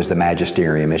referred to as the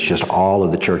magisterium. It's just all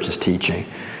of the church's teaching.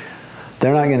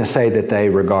 They're not going to say that they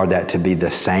regard that to be the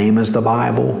same as the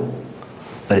Bible,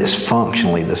 but it's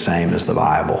functionally the same as the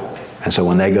Bible. And so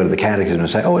when they go to the catechism and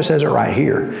say, oh, it says it right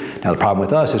here. Now the problem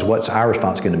with us is, what's our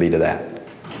response going to be to that?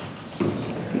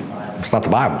 It's not the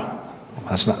Bible.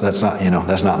 That's not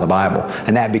in the Bible.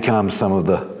 And that becomes some of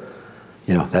the,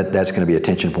 that's going to be a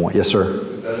tension point. Yes, sir?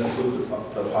 Does that include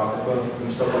the Apocrypha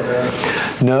and stuff like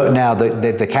that? No, now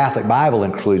the Catholic Bible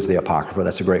includes the Apocrypha.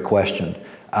 That's a great question.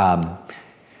 And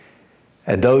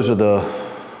those are the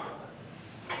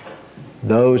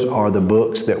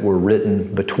books that were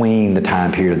written between the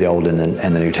time period of the Old and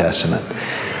the New Testament.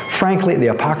 Frankly, the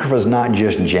Apocrypha is not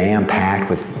just jam-packed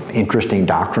with interesting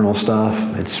doctrinal stuff.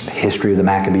 It's history of the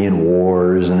Maccabean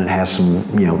Wars, and it has some,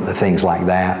 things like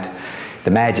that.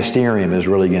 The Magisterium is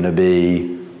really going to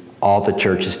be all the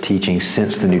church's teaching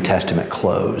since the New Testament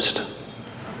closed.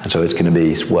 And so it's going to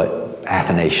be what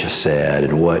Athanasius said,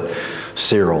 and what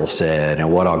Cyril said,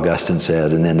 and what Augustine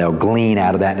said, and then they'll glean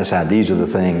out of that and decide these are the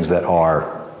things that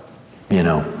are,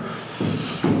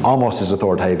 almost as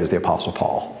authoritative as the Apostle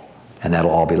Paul. And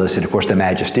that'll all be listed. Of course, the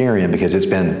Magisterium, because it's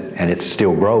been, and it's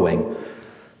still growing,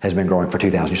 has been growing for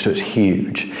 2,000 years, so it's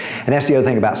huge. And that's the other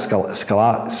thing about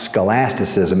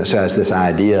scholasticism. It says this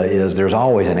idea is there's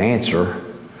always an answer.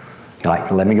 Like,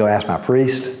 let me go ask my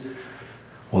priest.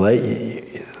 Well,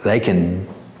 they can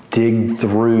dig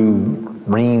through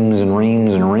reams and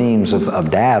reams and reams of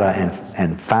data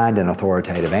and find an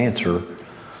authoritative answer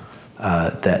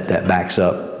that backs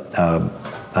up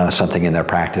something in their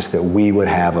practice that we would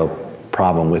have a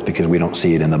problem with because we don't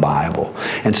see it in the Bible.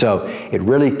 And so it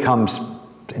really comes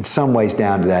in some ways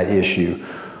down to that issue.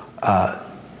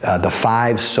 The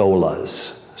 5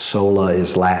 solas. Sola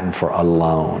is Latin for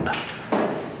alone.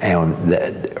 And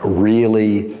that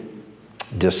really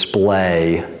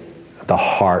display the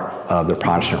heart of the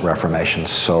Protestant Reformation.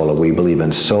 Sola. We believe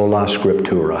in sola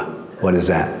scriptura. What is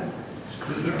that?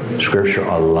 Scripture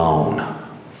alone.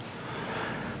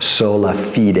 Sola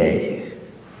fide.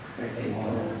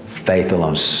 Faith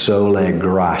alone. Sola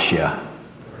gratia.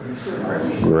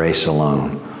 Grace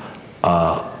alone.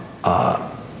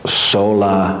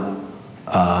 Sola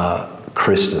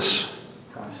Christus.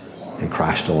 In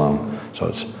Christ alone. So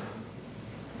it's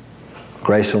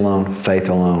grace alone, faith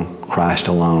alone, Christ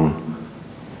alone,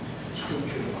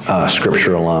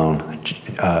 Scripture alone.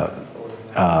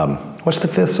 What's the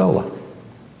 5th sola?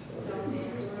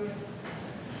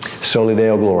 Soli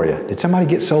Deo Gloria. Did somebody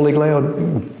get Soli Deo?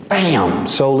 Bam!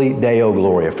 Soli Deo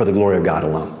Gloria, for the glory of God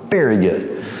alone. Very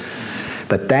good.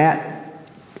 But that,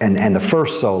 and the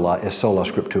first sola is sola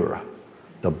scriptura,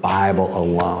 the Bible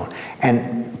alone.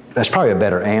 And that's probably a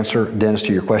better answer, Dennis,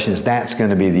 to your question, is that's going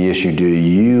to be the issue. Do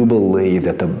you believe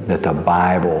that the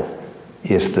Bible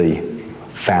is the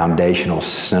foundational,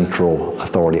 central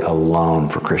authority alone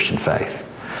for Christian faith?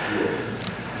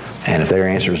 And if their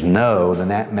answer is no, then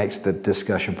that makes the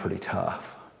discussion pretty tough.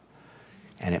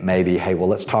 And it may be, hey, well,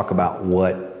 let's talk about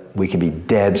what we can be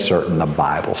dead certain the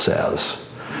Bible says.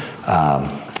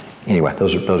 Anyway,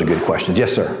 those are good questions.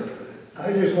 Yes, sir?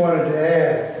 I just wanted to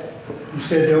add, you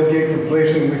said don't get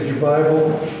complacent with your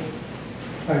Bible.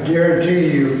 I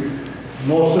guarantee you,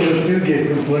 most of us do get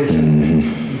complacent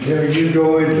until you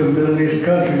go into a Middle East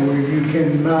country where you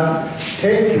cannot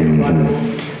take your Bible.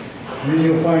 Then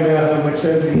you'll find out how much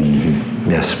that means to you.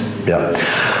 Yes, yep.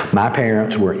 My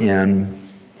parents were in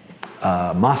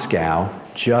Moscow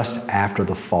just after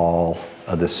the fall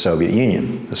of the Soviet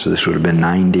Union. So this would have been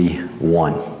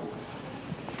 91.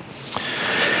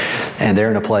 And they're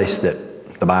in a place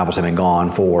that the Bibles have been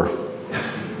gone for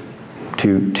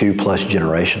two plus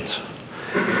generations.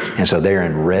 And so they're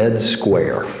in Red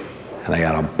Square, and they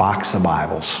got a box of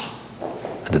Bibles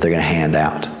that they're going to hand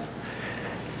out.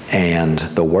 And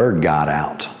the word got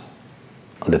out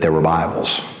that there were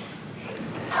Bibles.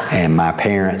 And my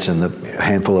parents and the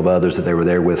handful of others that they were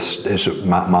there with,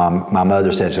 my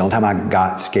mother said, the only time I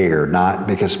got scared, not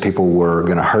because people were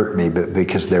going to hurt me, but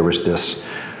because there was this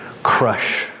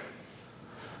crush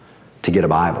to get a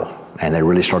Bible. And they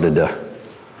really started to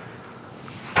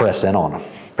press in on them.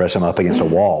 press them up against a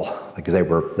wall because they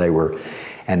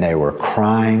were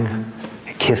crying,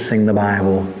 kissing the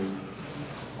Bible,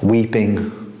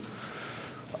 weeping,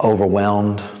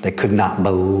 overwhelmed. They could not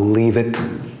believe it.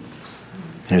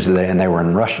 And they were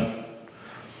in Russian.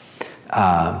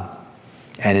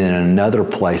 And in another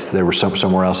place, there was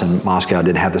somewhere else in Moscow,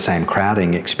 didn't have the same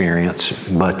crowding experience,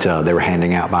 but they were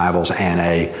handing out Bibles, and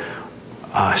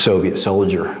a Soviet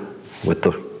soldier with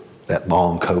that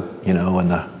long coat, you know,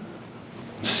 and the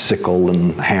sickle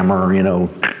and hammer, you know,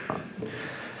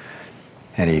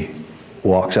 and he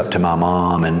walks up to my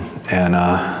mom, and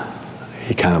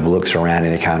he kind of looks around,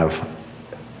 and he kind of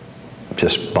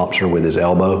just bumps her with his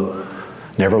elbow,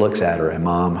 never looks at her, and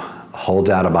Mom holds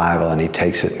out a Bible, and he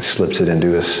takes it and slips it into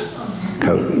his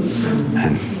coat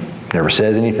and never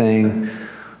says anything,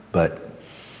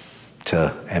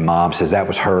 and Mom says that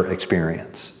was her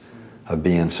experience of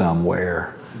being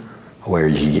somewhere where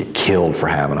you get killed for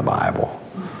having a Bible,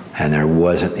 and there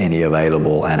wasn't any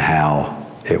available, and how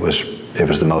it was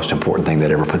the most important thing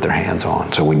they'd ever put their hands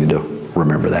on. So we need to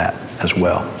remember that as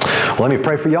well. Well, let me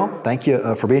pray for y'all. Thank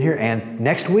you for being here. And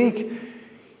next week,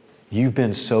 you've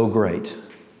been so great,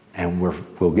 and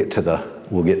we'll get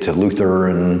to Luther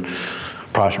and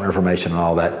Protestant Reformation and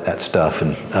all that stuff,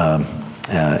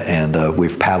 and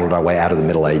we've paddled our way out of the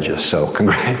Middle Ages. So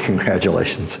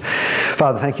congratulations,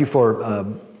 Father. Thank you for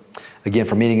again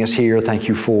for meeting us here. Thank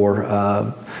you for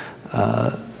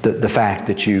the fact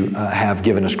that you have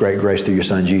given us great grace through your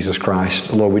Son, Jesus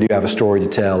Christ. Lord, we do have a story to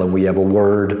tell, and we have a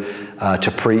word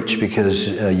to preach because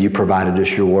you provided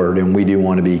us your word, and we do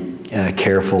want to be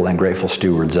careful and grateful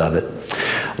stewards of it.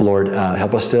 Lord,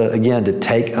 help us to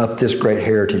take up this great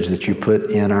heritage that you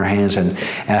put in our hands, and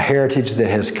a heritage that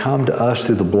has come to us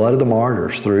through the blood of the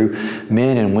martyrs, through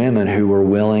men and women who were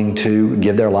willing to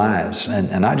give their lives,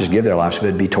 and not just give their lives,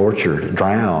 but be tortured,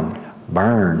 drowned,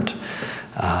 burned,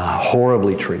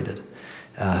 horribly treated,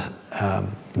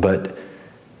 but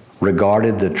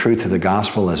regarded the truth of the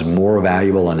gospel as more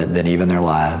valuable than even their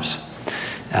lives.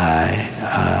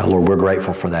 Lord, we're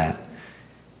grateful for that.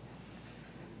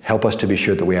 Help us to be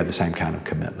sure that we have the same kind of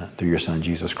commitment through your Son,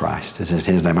 Jesus Christ. It's in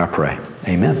his name I pray.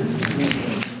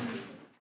 Amen.